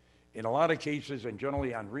money. In a lot of cases, and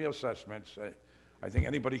generally on reassessments, I think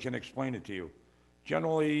anybody can explain it to you.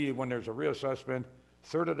 Generally, when there's a reassessment,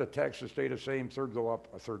 third of the taxes stay the same, third go up,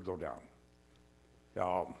 a third go down.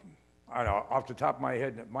 I know, off the top of my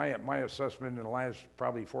head, my assessment in the last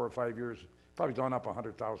probably 4 or 5 years, probably gone up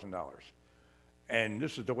 $100,000. And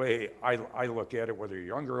this is the way I look at it, whether you're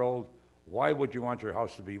young or old, why would you want your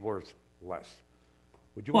house to be worth less?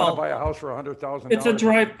 Would you want to Well, buy a house for $100,000? It's a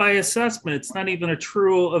drive-by assessment. It's not even a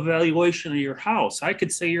true evaluation of your house. I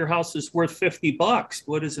could say your house is worth $50.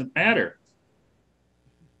 What does it matter?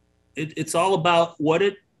 It's all about what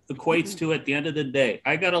it equates to at the end of the day.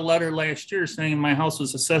 I got a letter last year saying my house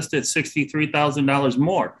was assessed at $63,000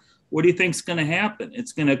 more. What do you think's going to happen?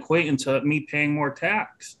 It's going to equate into me paying more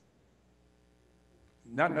tax.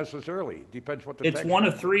 Not necessarily. Depends what the It's tax one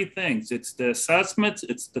rate of three things. It's the assessments,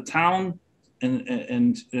 it's the town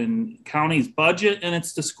and county's budget, and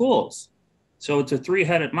it's the schools. So it's a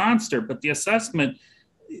three-headed monster. But the assessment,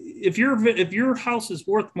 if your house is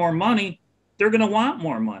worth more money, they're going to want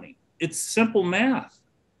more money. It's simple math.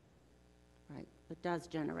 Right, it does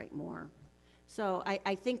generate more. So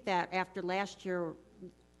I think that after last year,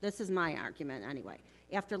 this is my argument anyway.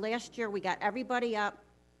 After last year, we got everybody up.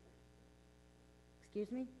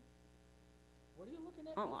 Excuse me? What are you looking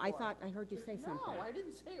at? Oh, I thought I heard you say something. No, I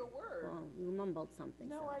didn't say a word. Well, you mumbled something.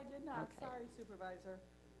 No, so. I did not. Okay. Sorry, Supervisor.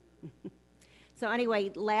 So anyway,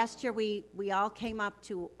 last year, we all came up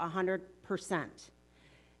to 100%.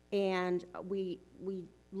 And we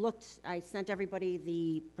looked, I sent everybody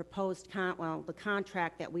the proposed, the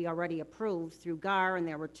contract that we already approved through GAR, and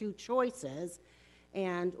there were two choices.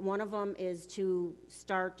 And one of them is to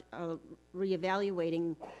start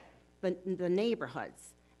reevaluating the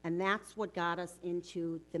neighborhoods. And that's what got us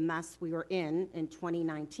into the mess we were in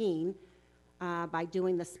 2019 by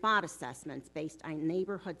doing the spot assessments based on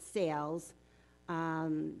neighborhood sales,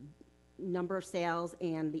 number of sales,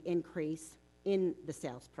 and the increase in the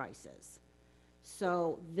sales prices.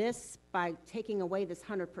 So this, by taking away this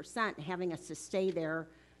 100%, having us to stay there,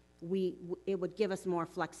 it would give us more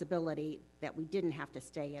flexibility that we didn't have to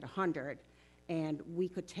stay at 100, and we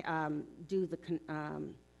could do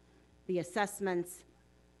the assessments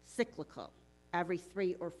cyclical every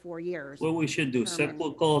 3 or 4 years. What we should do, Determine-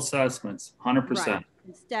 cyclical assessments, 100%. Right.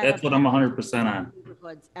 Instead That's of what I'm having 100% on.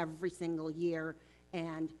 neighborhoods every single year,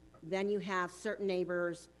 and then you have certain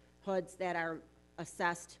neighborhoods that are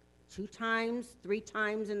assessed 2 times, 3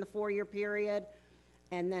 times in the 4-year period,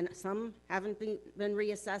 and then some haven't been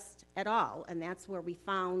reassessed at all, and that's where we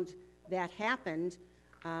found that happened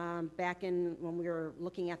back in, when we were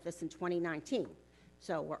looking at this in 2019.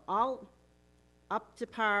 So we're all up to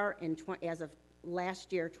par as of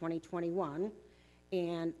last year, 2021,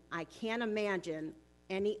 and I can't imagine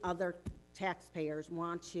any other taxpayers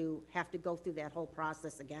want to have to go through that whole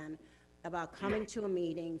process again about coming to a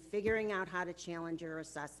meeting, figuring out how to challenge your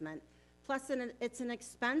assessment. Plus, it's an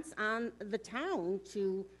expense on the town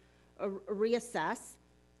to reassess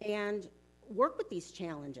and work with these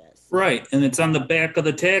challenges. Right, and it's on the back of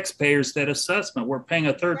the taxpayers, that assessment. We're paying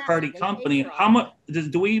a third-party Exactly, they pay company. for all How much,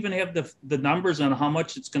 do we even have the numbers on how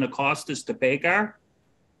much it's gonna cost us to pay GAR?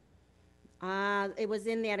 It was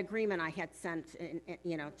in that agreement I had sent,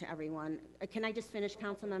 to everyone. Can I just finish,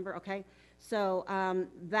 council member? Okay. So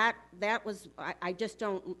that was, I just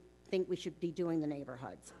don't think we should be doing the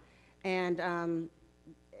neighborhoods. And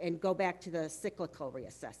go back to the cyclical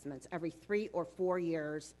reassessments every 3 or 4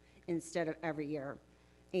 years instead of every year.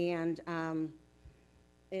 And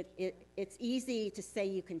it's easy to say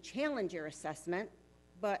you can challenge your assessment,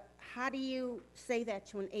 but how do you say that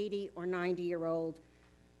to an 80 or 90-year-old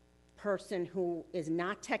person who is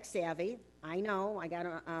not tech savvy? I know, I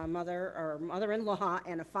got a mother or mother-in-law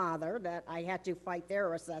and a father that I had to fight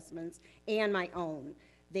their assessments and my own.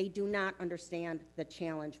 They do not understand the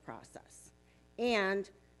challenge process. And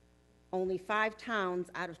only 5 towns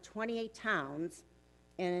out of 28 towns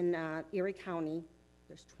in Erie County,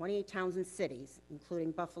 there's 28 towns and cities,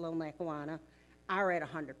 including Buffalo and Lackawanna, are at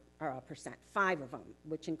 100%. 5 of them,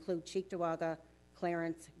 which include Cheektowaga,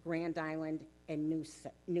 Clarence, Grand Island, and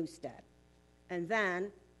Newstead. And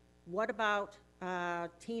then, what about,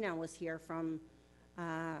 Tina was here from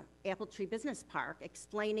Apple Tree Business Park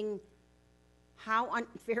explaining how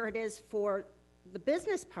unfair it is for the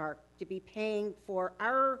business park to be paying for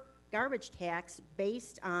our garbage tax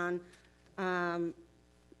based on 100%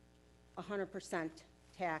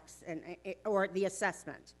 tax and, or the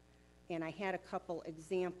assessment. And I had a couple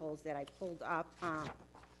examples that I pulled up.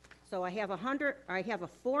 So I have a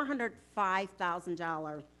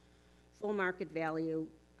 $405,000 full market value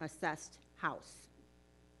assessed house.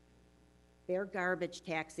 Their garbage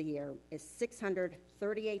tax a year is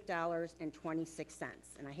 $638.26.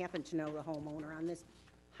 And I happen to know the homeowner on this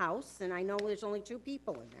house, and I know there's only 2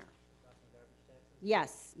 people in there.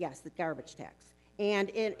 Yes, the garbage tax.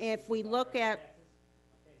 And if we look at,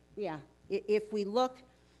 if we look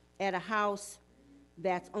at a house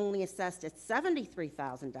that's only assessed at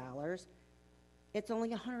 $73,000, it's only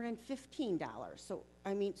 $115. So,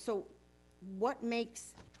 I mean, so what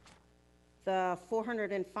makes the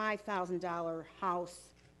 $405,000 house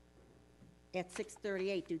at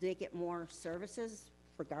 638? Do they get more services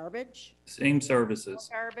for garbage? Same services.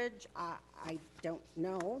 Garbage? I don't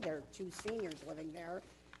know. There are 2 seniors living there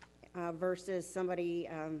versus somebody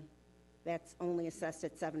that's only assessed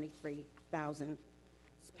at $73,000.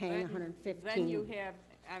 It's paying $115. Then you have,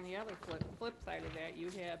 on the other flip side of that, you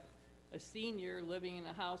have a senior living in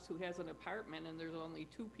a house who has an apartment and there's only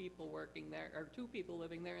 2 people working there, or 2 people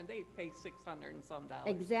living there, and they pay $600 and some dollars.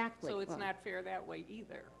 Exactly. So it's Well- not fair that way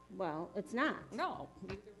either. Well, it's not. No,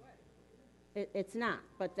 either way. It's not.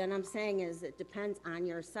 But then I'm saying is it depends on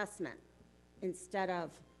your assessment instead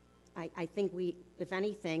of, I think if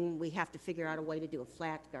anything, we have to figure out a way to do a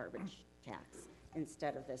flat garbage tax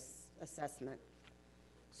instead of this assessment.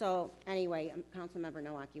 So anyway, Councilmember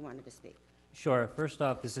Nowak, you wanted to speak. Sure. First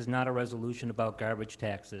off, this is not a resolution about garbage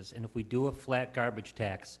taxes. And if we do a flat garbage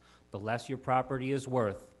tax, the less your property is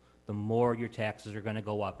worth, the more your taxes are going to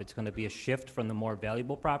go up. It's going to be a shift from the more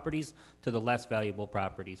valuable properties to the less valuable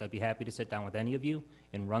properties. I'd be happy to sit down with any of you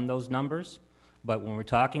and run those numbers. But when we're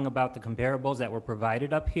talking about the comparables that were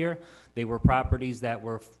provided up here, they were properties that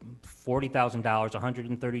were $40,000,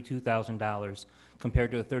 $132,000 compared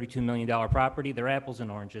to a $32 million property. They're apples and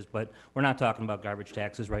oranges, but we're not talking about garbage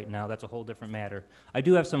taxes right now. That's a whole different matter. I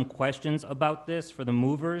do have some questions about this for the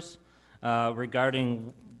movers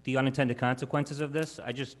regarding the unintended consequences of this.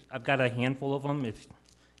 I've got a handful of them. If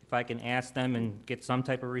I can ask them and get some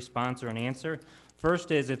type of response or an answer. First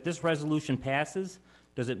is, if this resolution passes,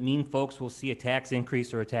 does it mean folks will see a tax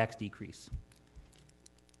increase or a tax decrease?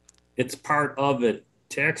 It's part of it.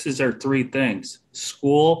 Taxes are 3 things: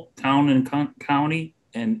 school, town and county,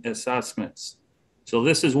 and assessments. So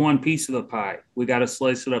this is one piece of the pie. We got to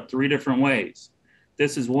slice it up 3 different ways.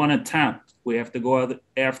 This is one attempt. We have to go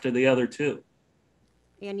after the other 2.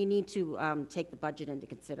 And you need to take the budget into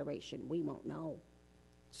consideration. We won't know.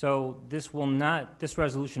 So this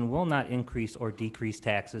resolution will not increase or decrease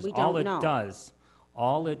taxes. We don't know.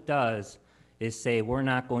 All it does is say we're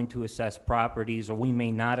not going to assess properties, or we may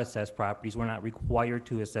not assess properties. We're not required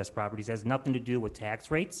to assess properties. It has nothing to do with tax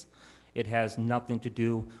rates. It has nothing to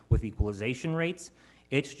do with equalization rates.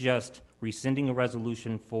 It's just rescinding a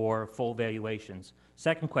resolution for full valuations.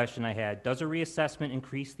 Second question I had, does a reassessment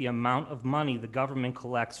increase the amount of money the government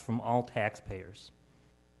collects from all taxpayers?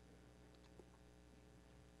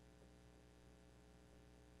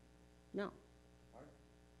 No.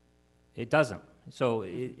 It doesn't. So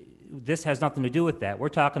this has nothing to do with that. We're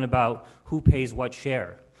talking about who pays what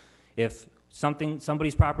share. If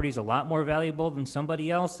somebody's property is a lot more valuable than somebody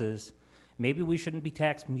else's, maybe we shouldn't be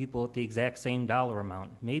taxing people at the exact same dollar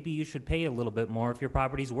amount. Maybe you should pay a little bit more if your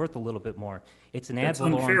property's worth a little bit more. It's an ad That's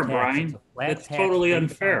unfair, valorem tax. Brian. It's a flat That's tax totally based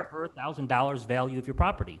unfair. on per $1,000 value of your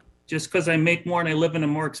property. Just because I make more and I live in a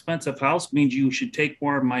more expensive house means you should take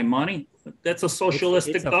more of my money? That's a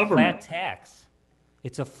socialistic It's a government. flat tax.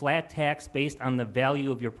 It's a flat tax based on the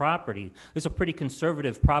value of your property. It's a pretty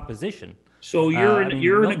conservative proposition. So you're I mean,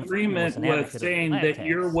 you're in Milton Friedman was agreement an with advocate of saying flat that tax.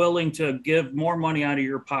 you're willing to give more money out of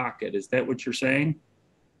your pocket. Is that what you're saying?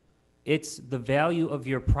 It's the value of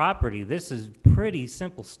your property. This is pretty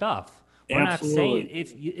simple stuff. We're not saying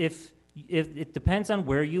if it depends on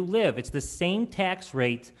where you live. It's the same tax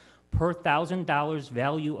rate per $1,000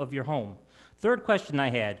 value of your home. Third question I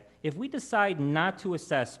had, if we decide not to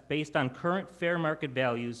assess based on current fair market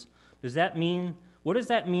values, what does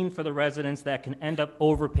that mean for the residents that can end up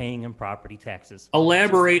overpaying in property taxes?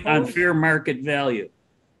 Elaborate on Suppose- fair market value.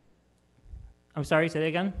 I'm sorry, say that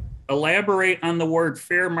again? Elaborate on the word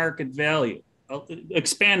fair market value.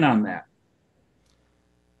 Expand on that.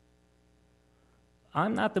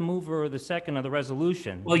 I'm not the mover or the second of the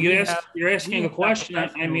resolution. Well, you're asking we a have question. I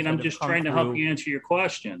professionals mean, that I'm have just come trying to help through. you answer your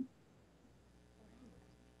question.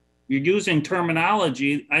 You're using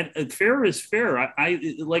terminology. Fair is fair.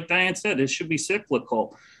 Like Diane said, it should be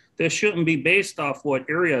cyclical. this shouldn't be based off what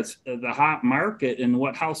areas, the hot market and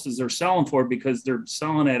what houses are selling for because they're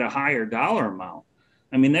selling at a higher dollar amount.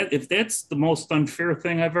 I mean, if that's the most unfair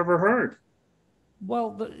thing I've ever heard.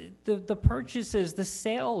 Well, the purchases, the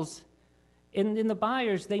sales, in the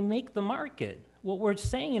buyers, they make the market. What we're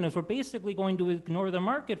saying is we're basically going to ignore the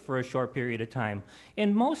market for a short period of time.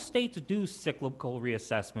 And most states do cyclical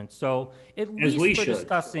reassessment. So at As we least we're should.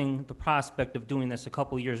 discussing the prospect of doing this a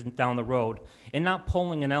couple of years down the road and not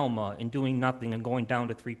pulling an Elma and doing nothing and going down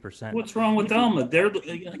to 3%. What's wrong with Elma? They're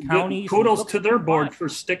Counties kudos look to their board statewide. for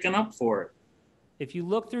sticking up for it. If you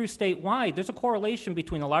look through statewide, there's a correlation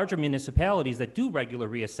between the larger municipalities that do regular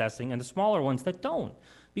reassessing and the smaller ones that don't,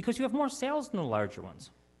 because you have more sales than the larger ones.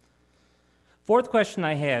 Fourth question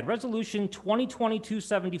I had, Resolution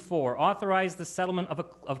 2022-74 authorized the settlement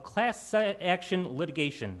of class action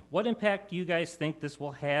litigation. What impact do you guys think this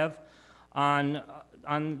will have on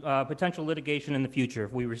potential litigation in the future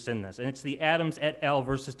if we rescind this? And it's the Adams et al.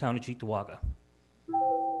 Versus Town of Cheektowaga.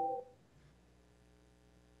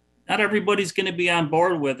 Not everybody's going to be on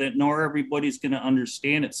board with it, nor everybody's going to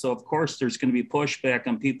understand it. So of course, there's going to be pushback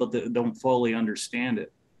on people that don't fully understand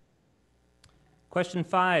it. Question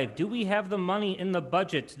 5, do we have the money in the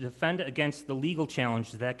budget to defend against the legal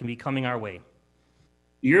challenges that can be coming our way?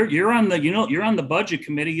 You're on the budget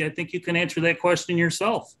committee. I think you can answer that question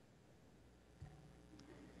yourself.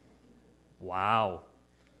 Wow.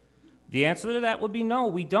 The answer to that would be no,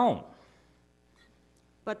 we don't.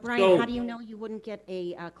 But Brian, how do you know you wouldn't get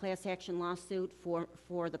a class action lawsuit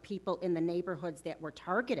for the people in the neighborhoods that were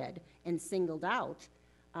targeted and singled out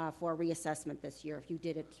for reassessment this year if you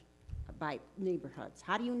did it by neighborhoods?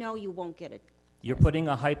 How do you know you won't get it? You're putting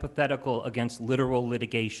a hypothetical against literal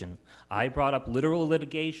litigation. I brought up literal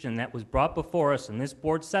litigation that was brought before us, and this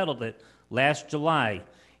board settled it last July,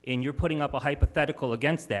 and you're putting up a hypothetical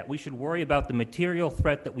against that. We should worry about the material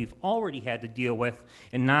threat that we've already had to deal with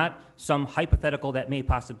and not some hypothetical that may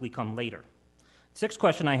possibly come later. Sixth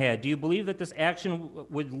question I had, do you believe that this action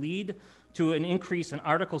would lead to an increase in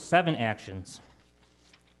Article 7 actions?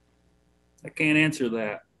 I can't answer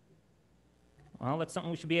that. Well, that's something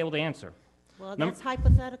we should be able to answer. Well, that's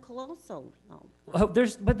hypothetical also. No. Oh,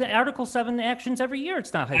 but the Article 7 actions every year,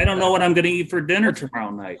 it's not I hypothetical. don't know what I'm going to eat for dinner tomorrow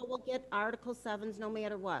night. So we'll get Article 7s no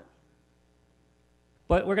matter what.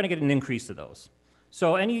 But we're going to get an increase to those.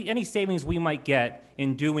 So any savings we might get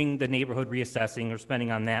in doing the neighborhood reassessing or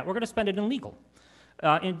spending on that, we're going to spend it in legal.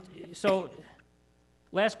 So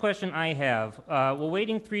last question I have, will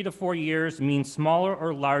waiting 3 to 4 years mean smaller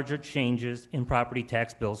or larger changes in property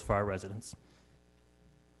tax bills for our residents?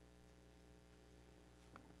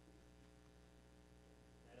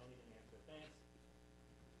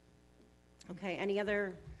 Okay, any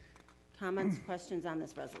other comments, questions on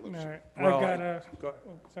this resolution? All right, Well, I've got a, go-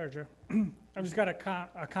 oh, sorry, Joe. I've just got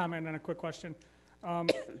a comment and a quick question.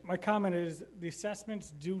 My comment is, the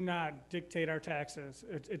assessments do not dictate our taxes.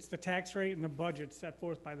 It's the tax rate and the budget set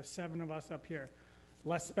forth by the 7 of us up here.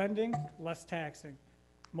 Less spending, less taxing.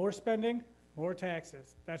 More spending, more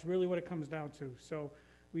taxes. That's really what it comes down to. So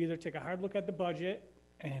we either take a hard look at the budget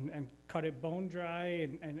and cut it bone dry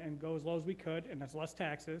and go as low as we could, and that's less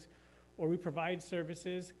taxes, or we provide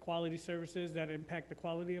services, quality services that impact the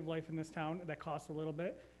quality of life in this town that cost a little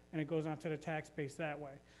bit, and it goes onto the tax base that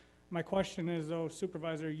way. My question is, though,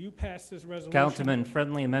 Supervisor, you passed this resolution. Councilman,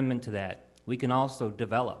 friendly amendment to that. We can also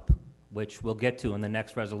develop, which we'll get to in the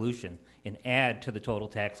next resolution, and add to the total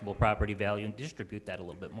taxable property value and distribute that a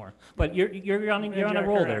little bit more. But you're on And a you are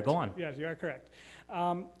roll there. correct. Go on. Yes, you are correct.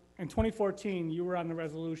 In 2014, you were on the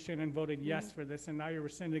resolution and voted yes for this, and now you're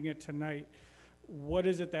rescinding it tonight. What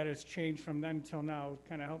is it that has changed from then till now?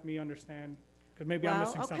 Kind of help me understand, because maybe I'm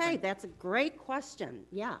missing something. Okay, that's a great question.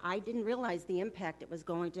 Yeah, I didn't realize the impact it was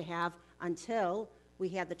going to have until we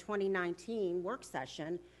had the 2019 work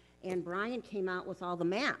session, and Brian came out with all the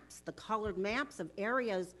maps, the colored maps of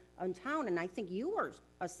areas in town, and I think you were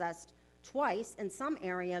assessed twice, and some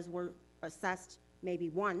areas were assessed maybe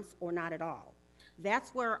once or not at all. That's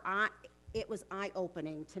where it was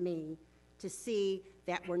eye-opening to me to see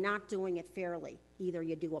that we're not doing it fairly. Either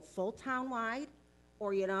you do a full town-wide,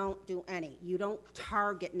 or you don't do any. You don't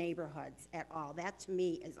target neighborhoods at all. That, to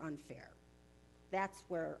me, is unfair. That's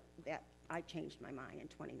where I changed my mind in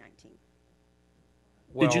 2019.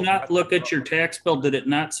 Did you Well, not look at your tax bill? Did it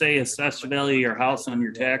not say assessed value of your house on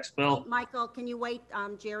your tax bill? Michael, can you wait?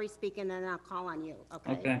 Jerry speaking, and then I'll call on you,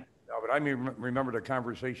 okay? Okay. No, but I remember the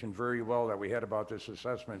conversation very well that we had about this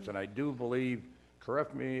assessments, and I do believe,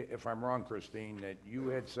 correct me if I'm wrong, Christine, that you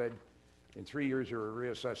had said in 3 years you were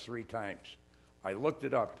reassessed 3 times. I looked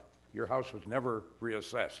it up. Your house was never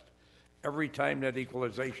reassessed. Every time that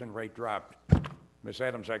equalization rate dropped, Ms.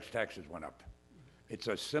 Adams' taxes went up. It's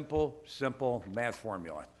a simple, simple math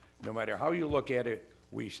formula. No matter how you look at it,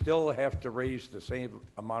 we still have to raise the same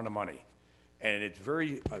amount of money. And it's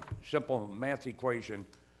very simple math equation.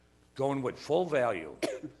 Going with full value,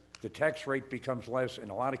 the tax rate becomes less. In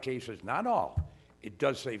a lot of cases, not all, it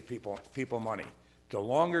does save people money. The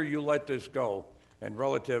longer you let this go, and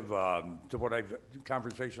relative to what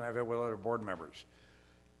conversation I've had with other board members,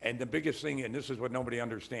 and the biggest thing, and this is what nobody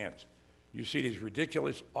understands, you see these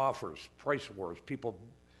ridiculous offers, price wars, people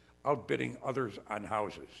outbidding others on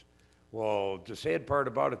houses. Well, the sad part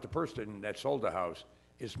about it, the person that sold the house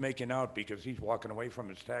is making out because he's walking away from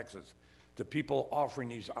his taxes. The people offering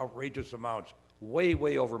these outrageous amounts, way,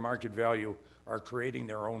 way over market value, are creating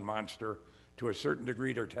their own monster. To a certain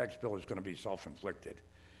degree, their tax bill is going to be self-inflicted.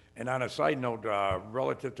 And on a side note,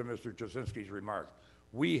 relative to Mr. Jasinski's remark,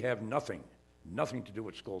 we have nothing to do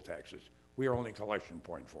with school taxes. We are only a collection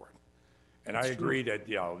point for it. And I agree that,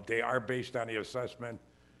 they are based on the assessment,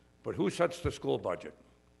 but who sets the school budget?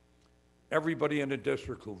 Everybody in the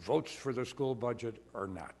district who votes for the school budget or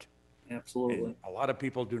not. Absolutely. And a lot of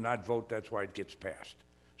people do not vote, that's why it gets passed.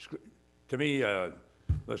 To me,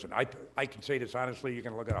 listen, I can say this honestly, you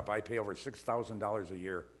can look it up, I pay over $6,000 a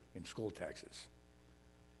year in school taxes.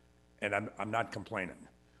 And I'm not complaining.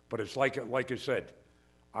 But it's like I said,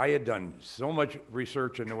 I had done so much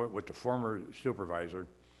research into it with the former supervisor.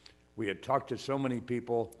 We had talked to so many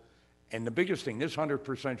people, and the biggest thing, this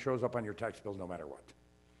 100% shows up on your tax bill no matter what.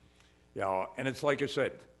 And it's like I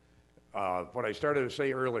said, what I started to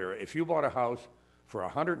say earlier, if you bought a house for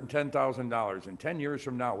 $110,000, in 10 years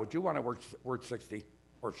from now, would you want it worth 60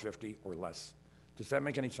 or 50 or less? Does that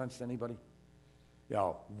make any sense to anybody?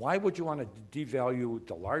 Why would you want to devalue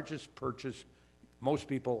the largest purchase most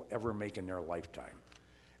people ever make in their lifetime?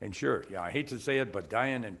 And sure, I hate to say it, but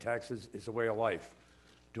dying in taxes is a way of life.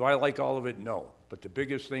 Do I like all of it? No. But the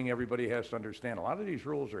biggest thing everybody has to understand, a lot of these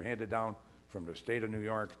rules are handed down from the state of New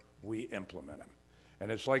York. We implement them. And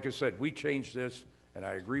it's like I said, we changed this, and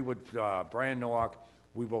I agree with Brian Nowak,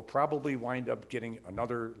 we will probably wind up getting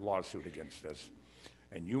another lawsuit against this.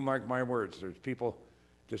 And you mark my words, there's people,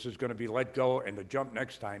 this is going to be let go, and the jump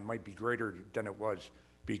next time might be greater than it was.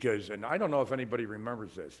 Because, and I don't know if anybody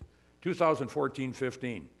remembers this,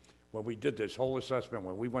 2014-15, when we did this whole assessment,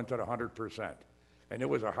 when we went to the 100%, and it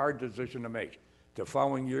was a hard decision to make. The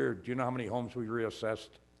following year, do you know how many homes we reassessed?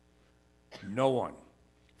 No one.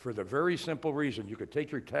 For the very simple reason, you could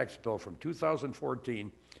take your tax bill from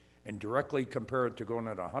 2014 and directly compare it to going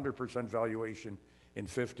at 100% valuation in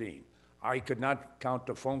 15. I could not count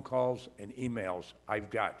the phone calls and emails I've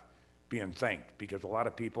got being thanked, because a lot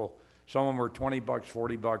of people, some of them were $20,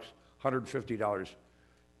 $40, $150.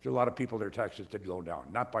 A lot of people, their taxes did go down.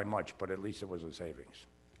 Not by much, but at least it was a savings.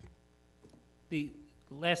 The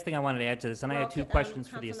last thing I wanted to add to this, and I had two questions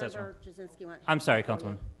for the assessor. Councilmember Jasinski wants- I'm sorry,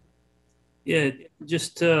 Councilman. Yeah,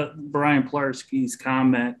 just to Brian Plarski's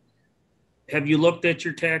comment, have you looked at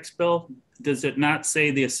your tax bill? Does it not say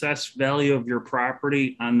the assessed value of your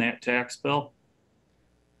property on that tax bill?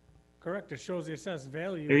 Correct, it shows the assessed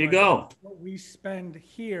value. There you but go. What we spend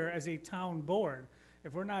here as a town board,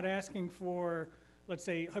 if we're not asking for, let's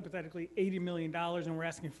say hypothetically, $80 million and we're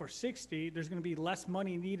asking for 60, there's gonna be less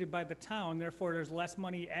money needed by the town, therefore there's less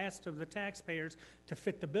money asked of the taxpayers to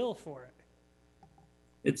fit the bill for it.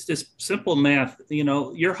 It's just simple math.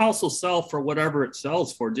 Your house will sell for whatever it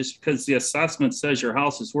sells for. Just because the assessment says your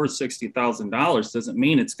house is worth $60,000 doesn't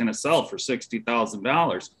mean it's going to sell for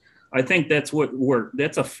 $60,000. I think that's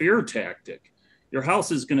that's a fear tactic. Your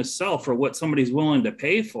house is going to sell for what somebody's willing to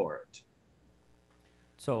pay for it.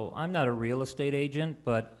 So I'm not a real estate agent,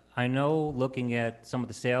 but I know looking at some of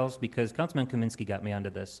the sales, because Councilman Kaminsky got me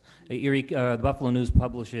onto this. The Buffalo News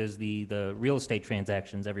publishes the real estate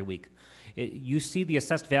transactions every week. You see the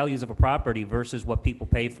assessed values of a property versus what people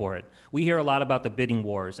pay for it. We hear a lot about the bidding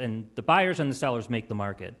wars, and the buyers and the sellers make the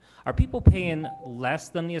market. Are people paying less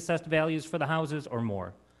than the assessed values for the houses or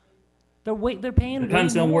more? They're paying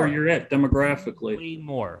Depends way on more. where you're at demographically. Way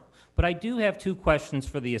more. But I do have two questions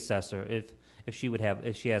for the assessor, if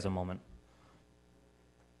she has a moment.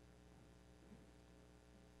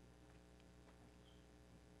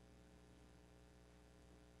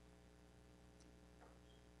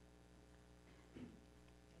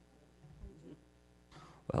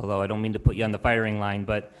 Although I don't mean to put you on the firing line,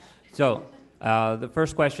 but, so, the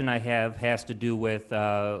first question I have has to do with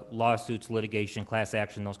lawsuits, litigation, class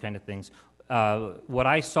action, those kind of things. What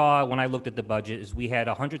I saw when I looked at the budget is we had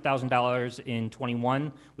 $100,000 in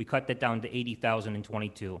 '21, we cut that down to $80,000 in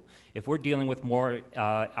 '22. If we're dealing with more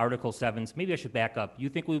Article 7s, maybe I should back up. You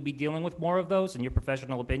think we would be dealing with more of those, in your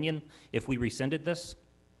professional opinion, if we rescinded this?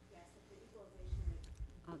 Yes, if the equalization rate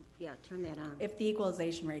Yeah, turn that on. If the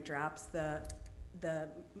equalization rate drops, the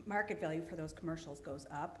market value for those commercials goes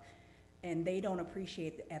up, and they don't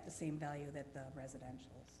appreciate at the same value that the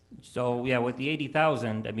residentials. So, yeah, with the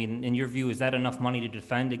 80,000, I mean, in your view, is that enough money to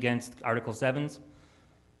defend against Article 7s?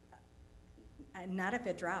 Not if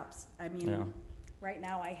it drops. I Yeah. mean, right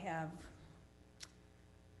now I have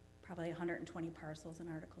probably 120 parcels in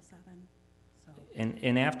Article 7, so.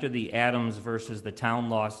 And after the Adams versus the town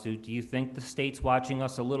lawsuit, do you think the state's watching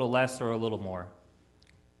us a little less or a little more?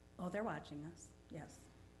 Oh, they're watching us, yes.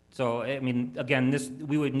 So, I mean, again,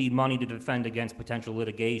 we would need money to defend against potential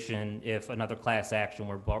litigation if another class action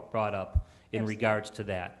were brought up in regards to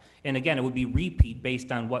that. And again, it would be repeat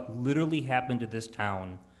based on what literally happened to this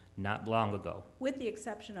town not long ago. With the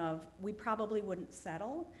exception of, we probably wouldn't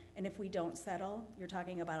settle, and if we don't settle, you're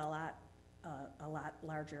talking about a lot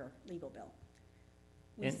larger legal bill.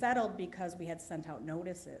 We And- settled because we had sent out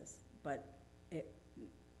notices, but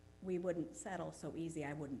we wouldn't settle so easy,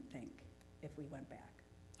 I wouldn't think, if we went back.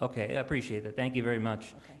 Okay, I appreciate that. Thank you very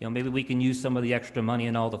much. Okay. You know, maybe we can use some of the extra money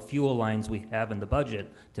and all the fuel lines we have in the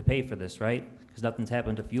budget to pay for this, right? Because nothing's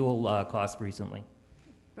happened to fuel costs recently.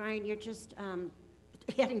 Brian, you're just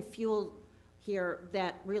adding fuel here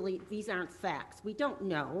that really, these aren't facts. We don't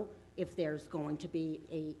know if there's going to be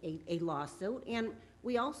a lawsuit, and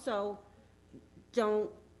we also don't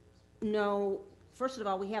know, first of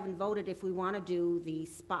all, we haven't voted if we want to do the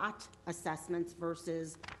spot assessments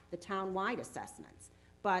versus the town-wide assessments.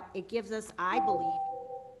 But it gives us, I believe,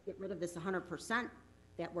 get rid of this 100%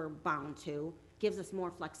 that we're bound to, gives us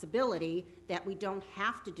more flexibility that we don't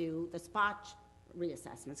have to do the spot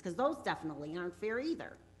reassessments, because those definitely aren't fair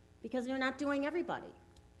either, because you're not doing everybody.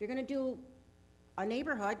 If you're going to do a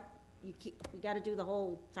neighborhood, you got to do the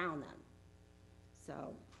whole town then.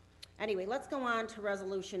 So, anyway, let's go on to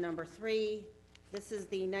resolution number 3. This is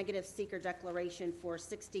the negative seeker declaration for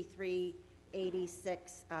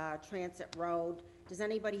 6386 Transit Road. Does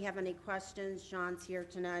anybody have any questions? Sean's here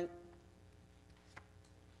tonight.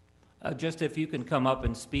 Just if you can come up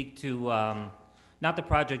and speak to, not the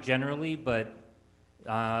project generally, but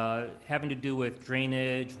having to do with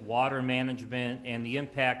drainage, water management, and the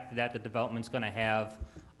impact that the development's going to have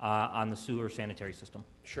on the sewer sanitary system.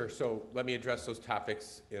 Sure, so let me address those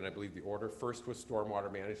topics in, I believe, the order. First was stormwater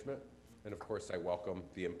management, and of course, I welcome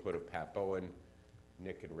the input of Pat Bowen,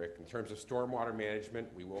 Nick, and Rick. In terms of stormwater management,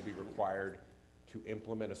 we will be required to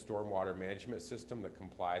implement a stormwater management system that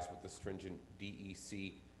complies with the stringent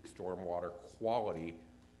DEC stormwater quality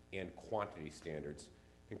and quantity standards.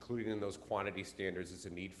 Including in those quantity standards is a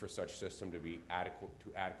need for such system to be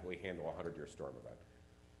adequately handle a 100-year storm event.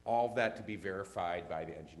 All of that to be verified by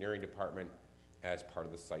the engineering department as part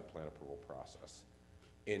of the site plan approval process.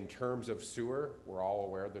 In terms of sewer, we're all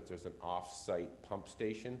aware that there's an off-site pump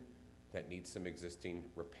station that needs some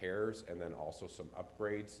existing repairs and then also some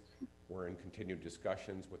upgrades. We're in continued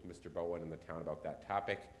discussions with Mr. Bowen and the town about that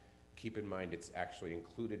topic. Keep in mind it's actually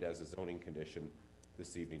included as a zoning condition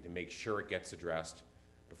this evening to make sure it gets addressed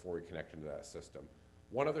before we connect into that system.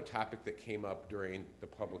 One other topic that came up during the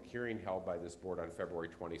public hearing held by this board on February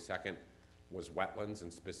 22nd was wetlands,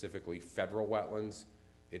 and specifically federal wetlands.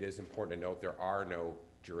 It is important to note there are no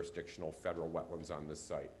jurisdictional federal wetlands on this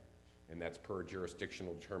site, and that's per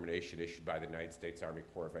jurisdictional determination issued by the United States Army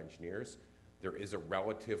Corps of Engineers. There is a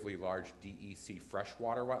relatively large DEC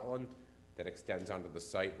freshwater wetland that extends onto the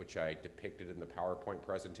site, which I depicted in the PowerPoint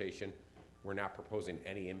presentation. We're not proposing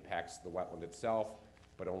any impacts to the wetland itself,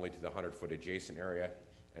 but only to the 100-foot adjacent area.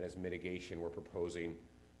 And as mitigation, we're proposing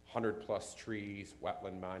 100+ trees,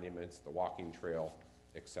 wetland monuments, the walking trail,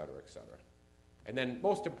 et cetera, et cetera. And then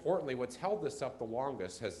most importantly, what's held this up the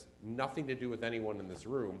longest has nothing to do with anyone in this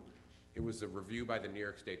room. It was a review by the New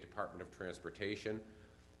York State Department of Transportation.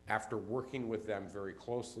 After working with them very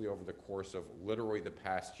closely over the course of literally the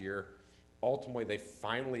past year, ultimately they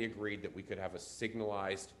finally agreed that we could have a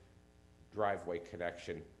signalized driveway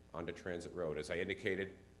connection onto Transit Road. As I indicated,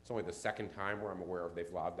 it's only the second time where I'm aware of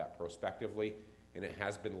they've allowed that prospectively, and it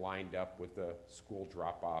has been lined up with the school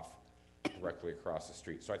drop-off directly across the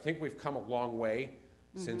street. So I think we've come a long way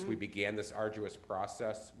since we began this arduous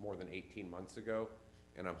process more than 18 months ago,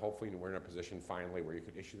 and I'm hoping we're in a position finally where you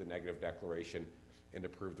could issue the negative declaration and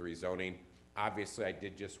approve the rezoning. Obviously, I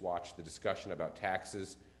did just watch the discussion about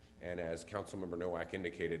taxes, and as Councilmember Nowak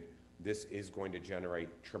indicated, this is going to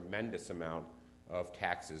generate tremendous amount of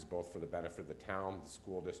taxes, both for the benefit of the town, the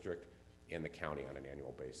school district, and the county on an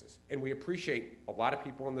annual basis. And we appreciate a lot of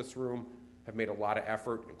people in this room have made a lot of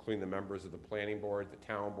effort, including the members of the planning board, the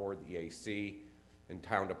town board, the EAC, and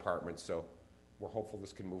town departments. So we're hopeful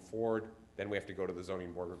this can move forward. Then we have to go to the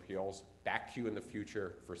zoning board of appeals, back to you in the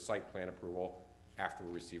future for site plan approval after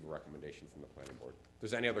we receive a recommendation from the planning board. If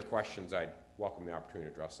there's any other questions, I'd welcome the opportunity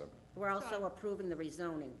to address them. We're also approving the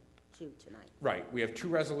rezoning too tonight. Right, we have two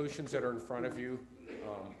resolutions that are in front of you.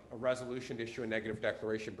 A resolution to issue a negative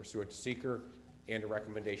declaration pursuant to seeker, and a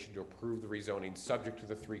recommendation to approve the rezoning subject to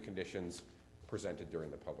the 3 conditions presented during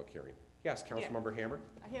the public hearing. Yes, Councilmember Hammer?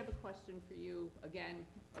 I have a question for you, again,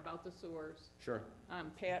 about the sewers. Sure.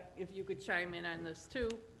 Pat, if you could chime in on this too.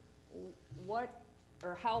 What,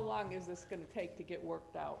 or how long is this gonna take to get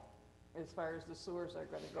worked out as far as the sewers are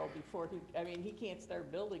gonna go before he can't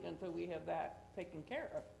start building until we have that taken care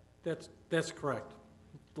of? That's correct.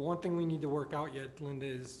 The one thing we need to work out yet, Linda,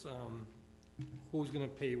 is who's gonna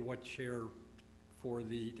pay what share for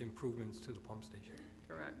the improvements to the pump station.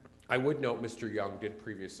 Correct. I would note Mr. Young did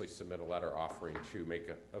previously submit a letter offering to make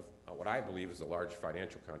what I believe is a large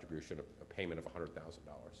financial contribution, a payment of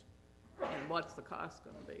 $100,000. And what's the cost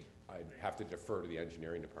gonna be? I'd have to defer to the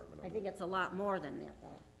engineering department I on think that. it's a lot more than that,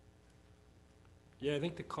 though. Yeah, I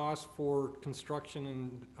think the cost for construction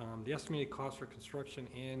and, the estimated cost for construction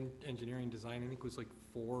and engineering design, I think was like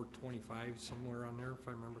 $425, somewhere on there, if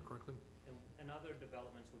I remember correctly. And other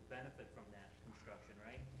developments would benefit from that construction,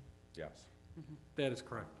 right? Yes. That is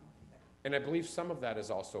correct. And I believe some of that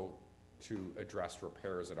is also to address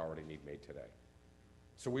repairs that already need made today.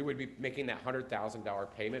 So we would be making that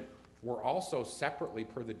 $100,000 payment. We're also separately,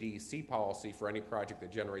 per the DEC policy, for any project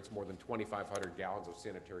that generates more than 2,500 gallons of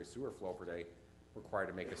sanitary sewer flow per day, required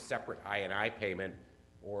to make a separate I&I payment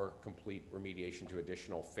or complete remediation to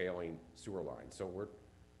additional failing sewer lines. So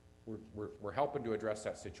we're helping to address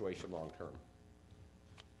that situation long-term.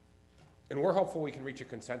 And we're hopeful we can reach a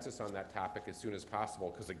consensus on that topic as soon as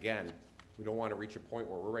possible, because again, we don't want to reach a point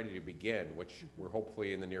where we're ready to begin, which we're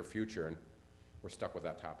hopefully in the near future, and we're stuck with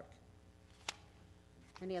that topic.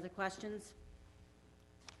 Any other questions?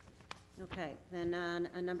 Okay, then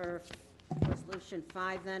resolution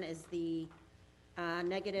 5 then is the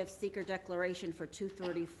negative seeker declaration for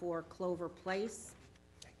 234 Clover Place.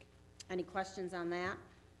 Any questions on that?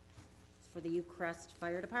 It's for the Ucrest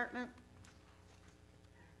Fire Department.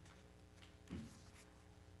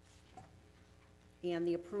 And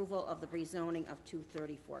the approval of the rezoning of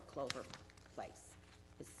 234 Clover Place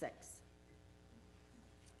is 6.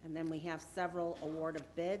 And then we have several award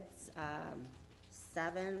of bids,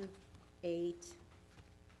 7, 8,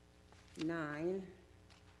 9,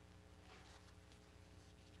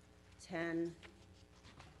 10,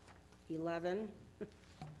 11,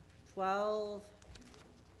 12,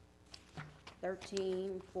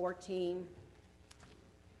 13, 14,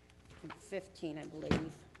 and 15, I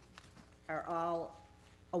believe, are all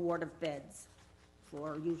award of bids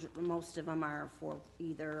for, usually, most of them are for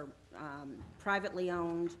either privately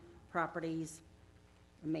owned properties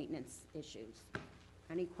or maintenance issues.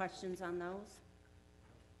 Any questions on those?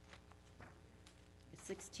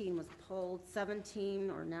 16 was pulled, 17,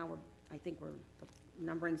 or now I think the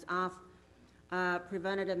numbering's off.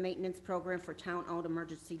 Preventative maintenance program for town-owned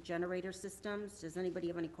emergency generator systems. Does anybody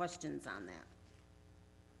have any questions on that?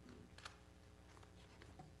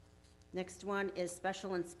 Next one is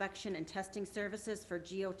special inspection and testing services for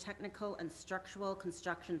geotechnical and structural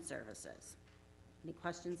construction services. Any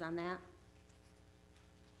questions on that?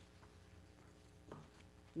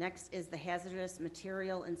 Next is the hazardous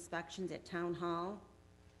material inspections at Town Hall.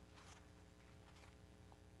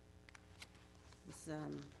 This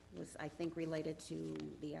was, I think, related to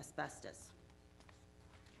the asbestos.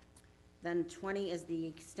 Then 20 is the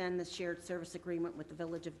extend the shared service agreement with the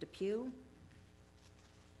Village of Depew.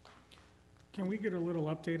 Can we get a little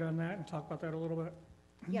update on that and talk about that a little bit?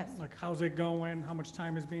 Yes. Like, how's it going? How much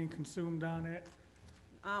time is being consumed on it?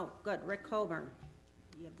 Oh, good. Rick Coburn,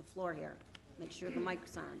 you have the floor here. Make sure the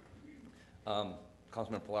mic's on.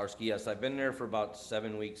 Councilman Pilarski, yes, I've been there for about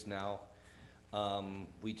 7 weeks now.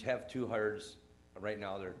 We have 2 hires right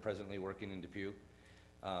now. They're presently working in Depew.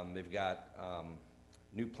 They've got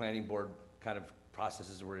new planning board kind of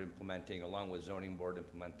processes we're implementing, along with zoning board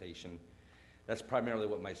implementation. That's primarily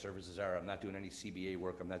what my services are. I'm not doing any CBA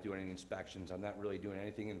work. I'm not doing any inspections. I'm not really doing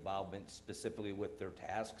anything involvement specifically with their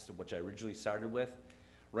tasks, which I originally started with.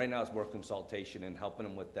 Right now, it's more consultation and helping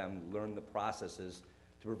them with them learn the processes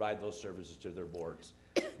to provide those services to their boards.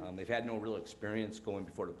 They've had no real experience going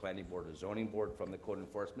before the planning board or zoning board from the code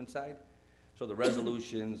enforcement side. So the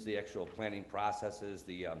resolutions, the actual planning processes,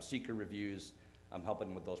 the seeker reviews, I'm helping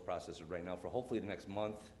them with those processes right now for hopefully the next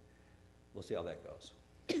month. We'll see how that goes.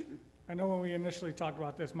 I know when we initially talked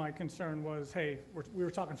about this, my concern was, hey, we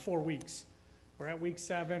were talking 4 weeks. We're at week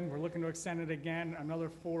 7, we're looking to extend it again, another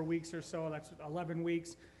 4 weeks or so, that's 11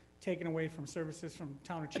 weeks, taken away from services from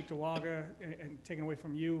town of Cheektowaga and taken away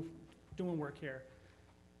from you doing work here.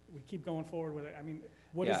 we keep going forward with it? I mean,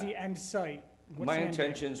 what is Yeah. the end site? What's My the end date?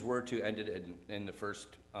 intentions were to end it in the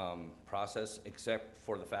first process, except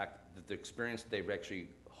for the fact that the experience they've actually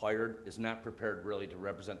hired is not prepared really to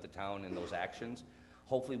represent the town in those actions.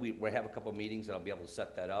 Hopefully, we have a couple meetings and I'll be able to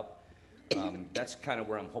set that up. That's kind of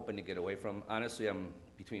where I'm hoping to get away from. Honestly, I'm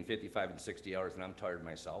between 55 and 60 hours, and I'm tired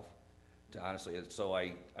myself, to honestly. So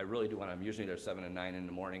I really do want, I'm usually there 7 and 9 in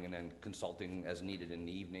the morning, and then consulting as needed in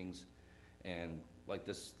the evenings. And like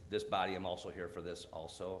this body, I'm also here for this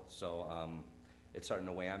also. So it's starting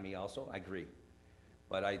to weigh on me also, I agree.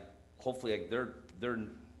 But hopefully, they're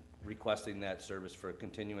requesting that service for a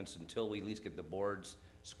continuance until we at least get the boards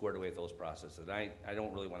squared away with those processes. I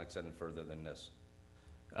don't really want to extend it further than this.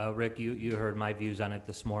 Rick, you heard my views on it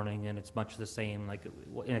this morning, and it's much the same, like,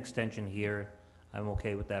 an extension here, I'm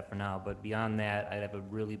okay with that for now, but beyond that, I'd have a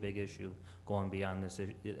really big issue going beyond this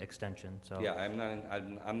extension, so. Yeah,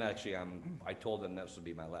 I told them this would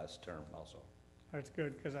be my last term also. That's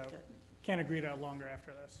good, because I can't agree to longer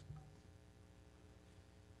after this.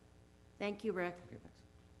 Thank you, Rick.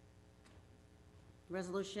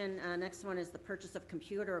 Resolution, next one is the purchase of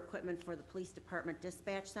computer equipment for the Police Department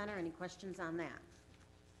Dispatch Center. Any questions on that?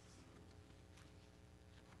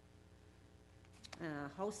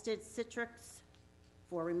 Hosted Citrix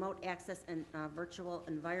for remote access and virtual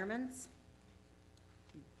environments.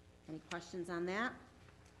 Any questions on that?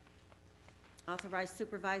 Authorize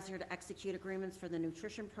supervisor to execute agreements for the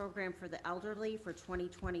nutrition program for the elderly for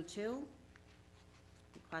 2022.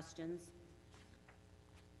 Any questions?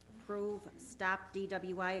 Approve stop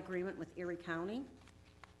DWI agreement with Erie County.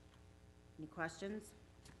 Any questions?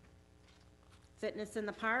 Fitness in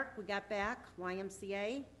the Park, we got back,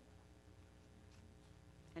 YMCA.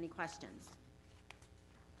 Any questions?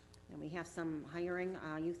 And we have some hiring,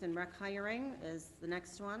 youth and rec hiring is the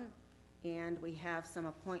next one. And we have some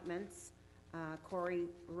appointments. Corey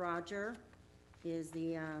Roger is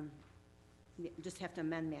the, just have to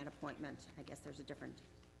amend that appointment. I guess there's a different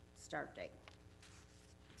start date.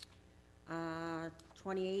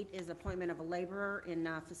 28 is appointment of a laborer in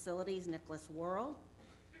facilities, Nicholas Worrell.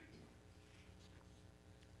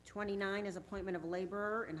 29 is appointment of a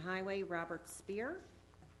laborer in highway, Robert Spear.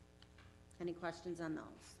 Any questions on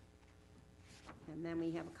those? And then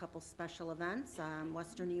we have a couple special events.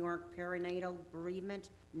 Western New York Perinatal Bereavement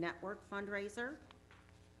Network fundraiser.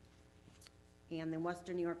 And the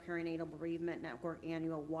Western New York Perinatal Bereavement Network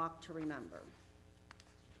Annual Walk to Remember.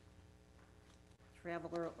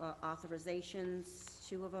 Traveler authorizations,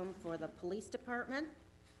 2 of them for the police department.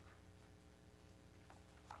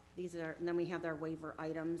 These are, and then we have our waiver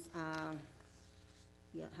items.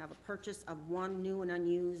 You have a purchase of 1 new and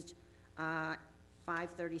unused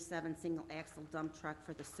 537 single axle dump truck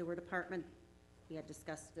for the sewer department. We had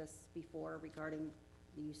discussed this before regarding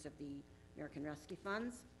the use of the American Rescue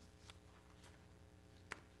Funds.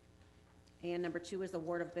 And number 2 is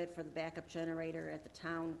award of bid for the backup generator at the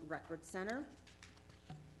town record center.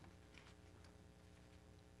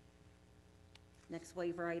 Next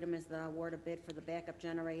waiver item is the award of bid for the backup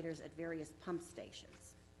generators at various pump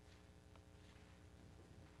stations.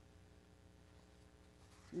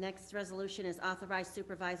 Next resolution is authorize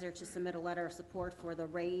supervisor to submit a letter of support for the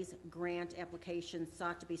RAISE grant application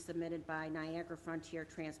sought to be submitted by Niagara Frontier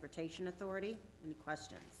Transportation Authority. Any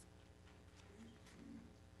questions?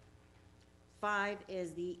 5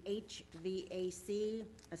 is the HVAC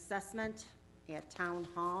assessment at Town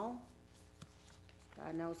Hall.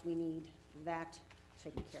 God knows we need that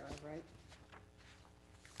taken care of, right?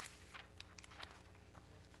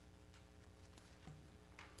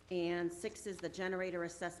 And 6 is the generator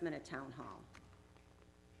assessment at Town Hall.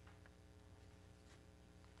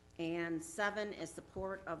 And 7 is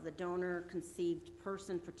support of the Donor Conceived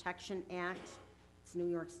Person Protection Act. It's New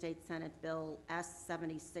York State Senate Bill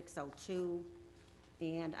S-7602.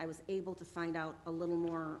 And I was able to find out a little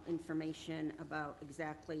more information about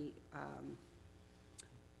exactly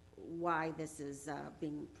why this is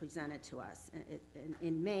being presented to us.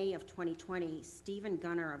 In May of 2020, Stephen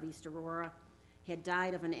Gunner of East Aurora had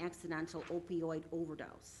died of an accidental opioid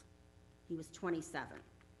overdose. He was 27.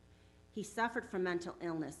 He suffered from mental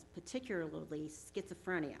illness, particularly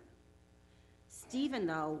schizophrenia. Stephen,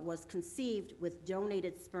 though, was conceived with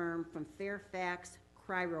donated sperm from Fairfax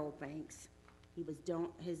Cryobanks.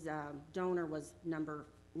 His donor was number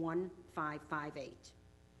 1558.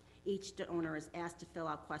 Each donor is asked to fill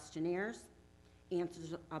out questionnaires.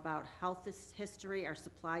 Answers about health history are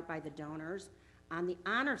supplied by the donors on the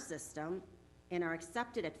honor system and are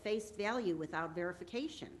accepted at face value without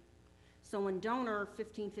verification. So when donor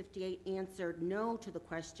 1558 answered no to the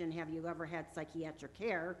question, have you ever had psychiatric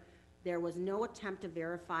care, There was no attempt to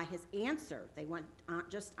verify his answer. They went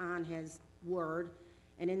just on his word,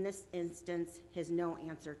 and in this instance, his no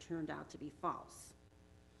answer turned out to be false.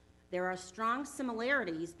 There are strong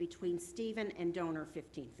similarities between Stephen and donor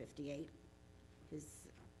 1558.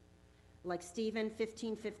 Like Stephen,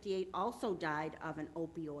 1558 also died of an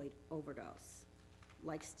opioid overdose.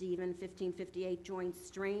 Like Stephen, 1558 joined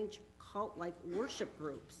strange cult-like worship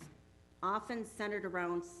groups, often centered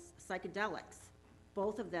around psychedelics.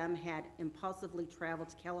 Both of them had impulsively traveled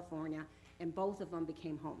to California, and both of them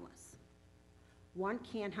became homeless. One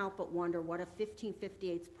can't help but wonder what if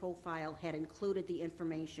 1558's profile had included the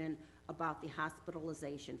information about the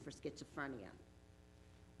hospitalization for schizophrenia.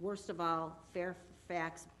 Worst of all,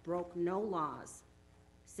 Fairfax broke no laws,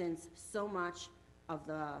 since so much of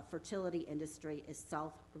the fertility industry is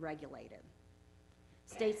self-regulated.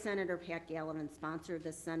 State Senator Pat Gallivan sponsored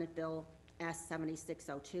the Senate Bill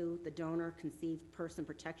S-7602, the Donor Conceived Person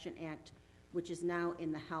Protection Act, which is now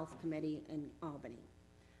in the Health Committee in Albany.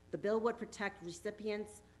 The bill would protect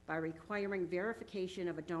recipients by requiring verification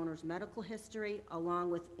of a donor's medical history, along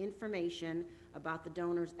with information about the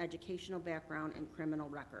donor's educational background and criminal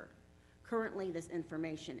record. Currently, this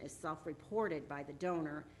information is self-reported by the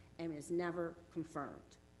donor and is never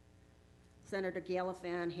confirmed. Senator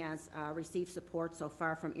Gallivan has received support so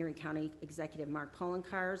far from Erie County Executive Mark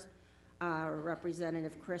Poloncarz,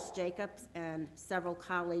 Representative Chris Jacobs, and several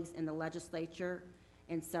colleagues in the legislature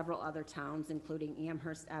and several other towns, including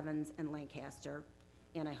Amherst, Evans, and Lancaster.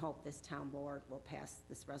 And I hope this town board will pass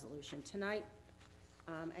this resolution tonight.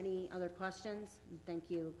 Any other questions? Thank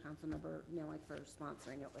you, Councilmember Millick, for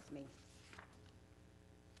sponsoring it with me.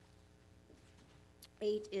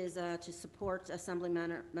 8 is to support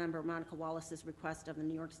Assemblymember Monica Wallace's request of the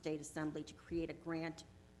New York State Assembly to create a grant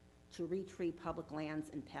to retree public lands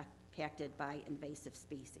impacted by invasive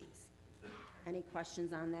species. Any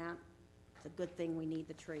questions on that? It's a good thing we need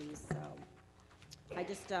the trees, so. I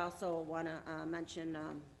just also want to mention,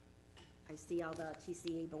 I see all the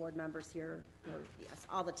TCA board members here, or yes,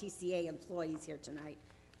 all the TCA employees here tonight.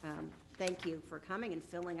 Thank you for coming and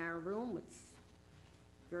filling our room. It's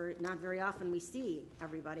not very often we see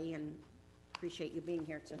everybody, and appreciate you being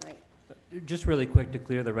here tonight. Just really quick to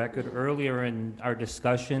clear the record, earlier in our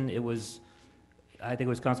discussion, I think it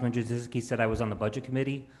was Councilman Jazinski said I was on the Budget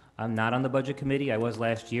Committee. I'm not on the Budget Committee. I was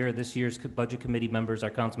last year. This year's Budget Committee members are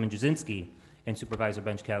Councilman Jazinski and Supervisor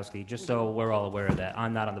Benchkowski, just so we're all aware of that.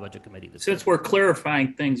 I'm not on the Budget Committee this year. Since we're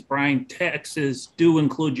clarifying things, Brian, taxes do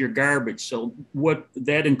include your garbage, so what,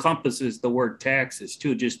 that encompasses the word taxes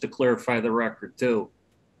too, just to clarify the record too.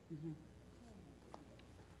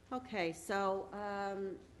 Okay, so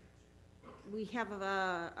we have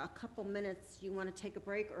a couple minutes. You want to take a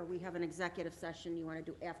break, or we have an executive session you want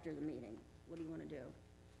to do after the meeting? What do you want to do?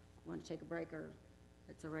 Want to take a break, or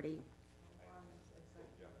it's already?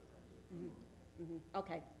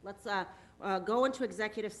 Okay, let's go into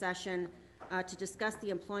executive session to discuss the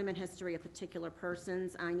employment history of particular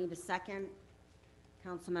persons. I need a second.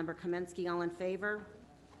 Councilmember Kaminsky, all in favor?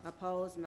 Opposed?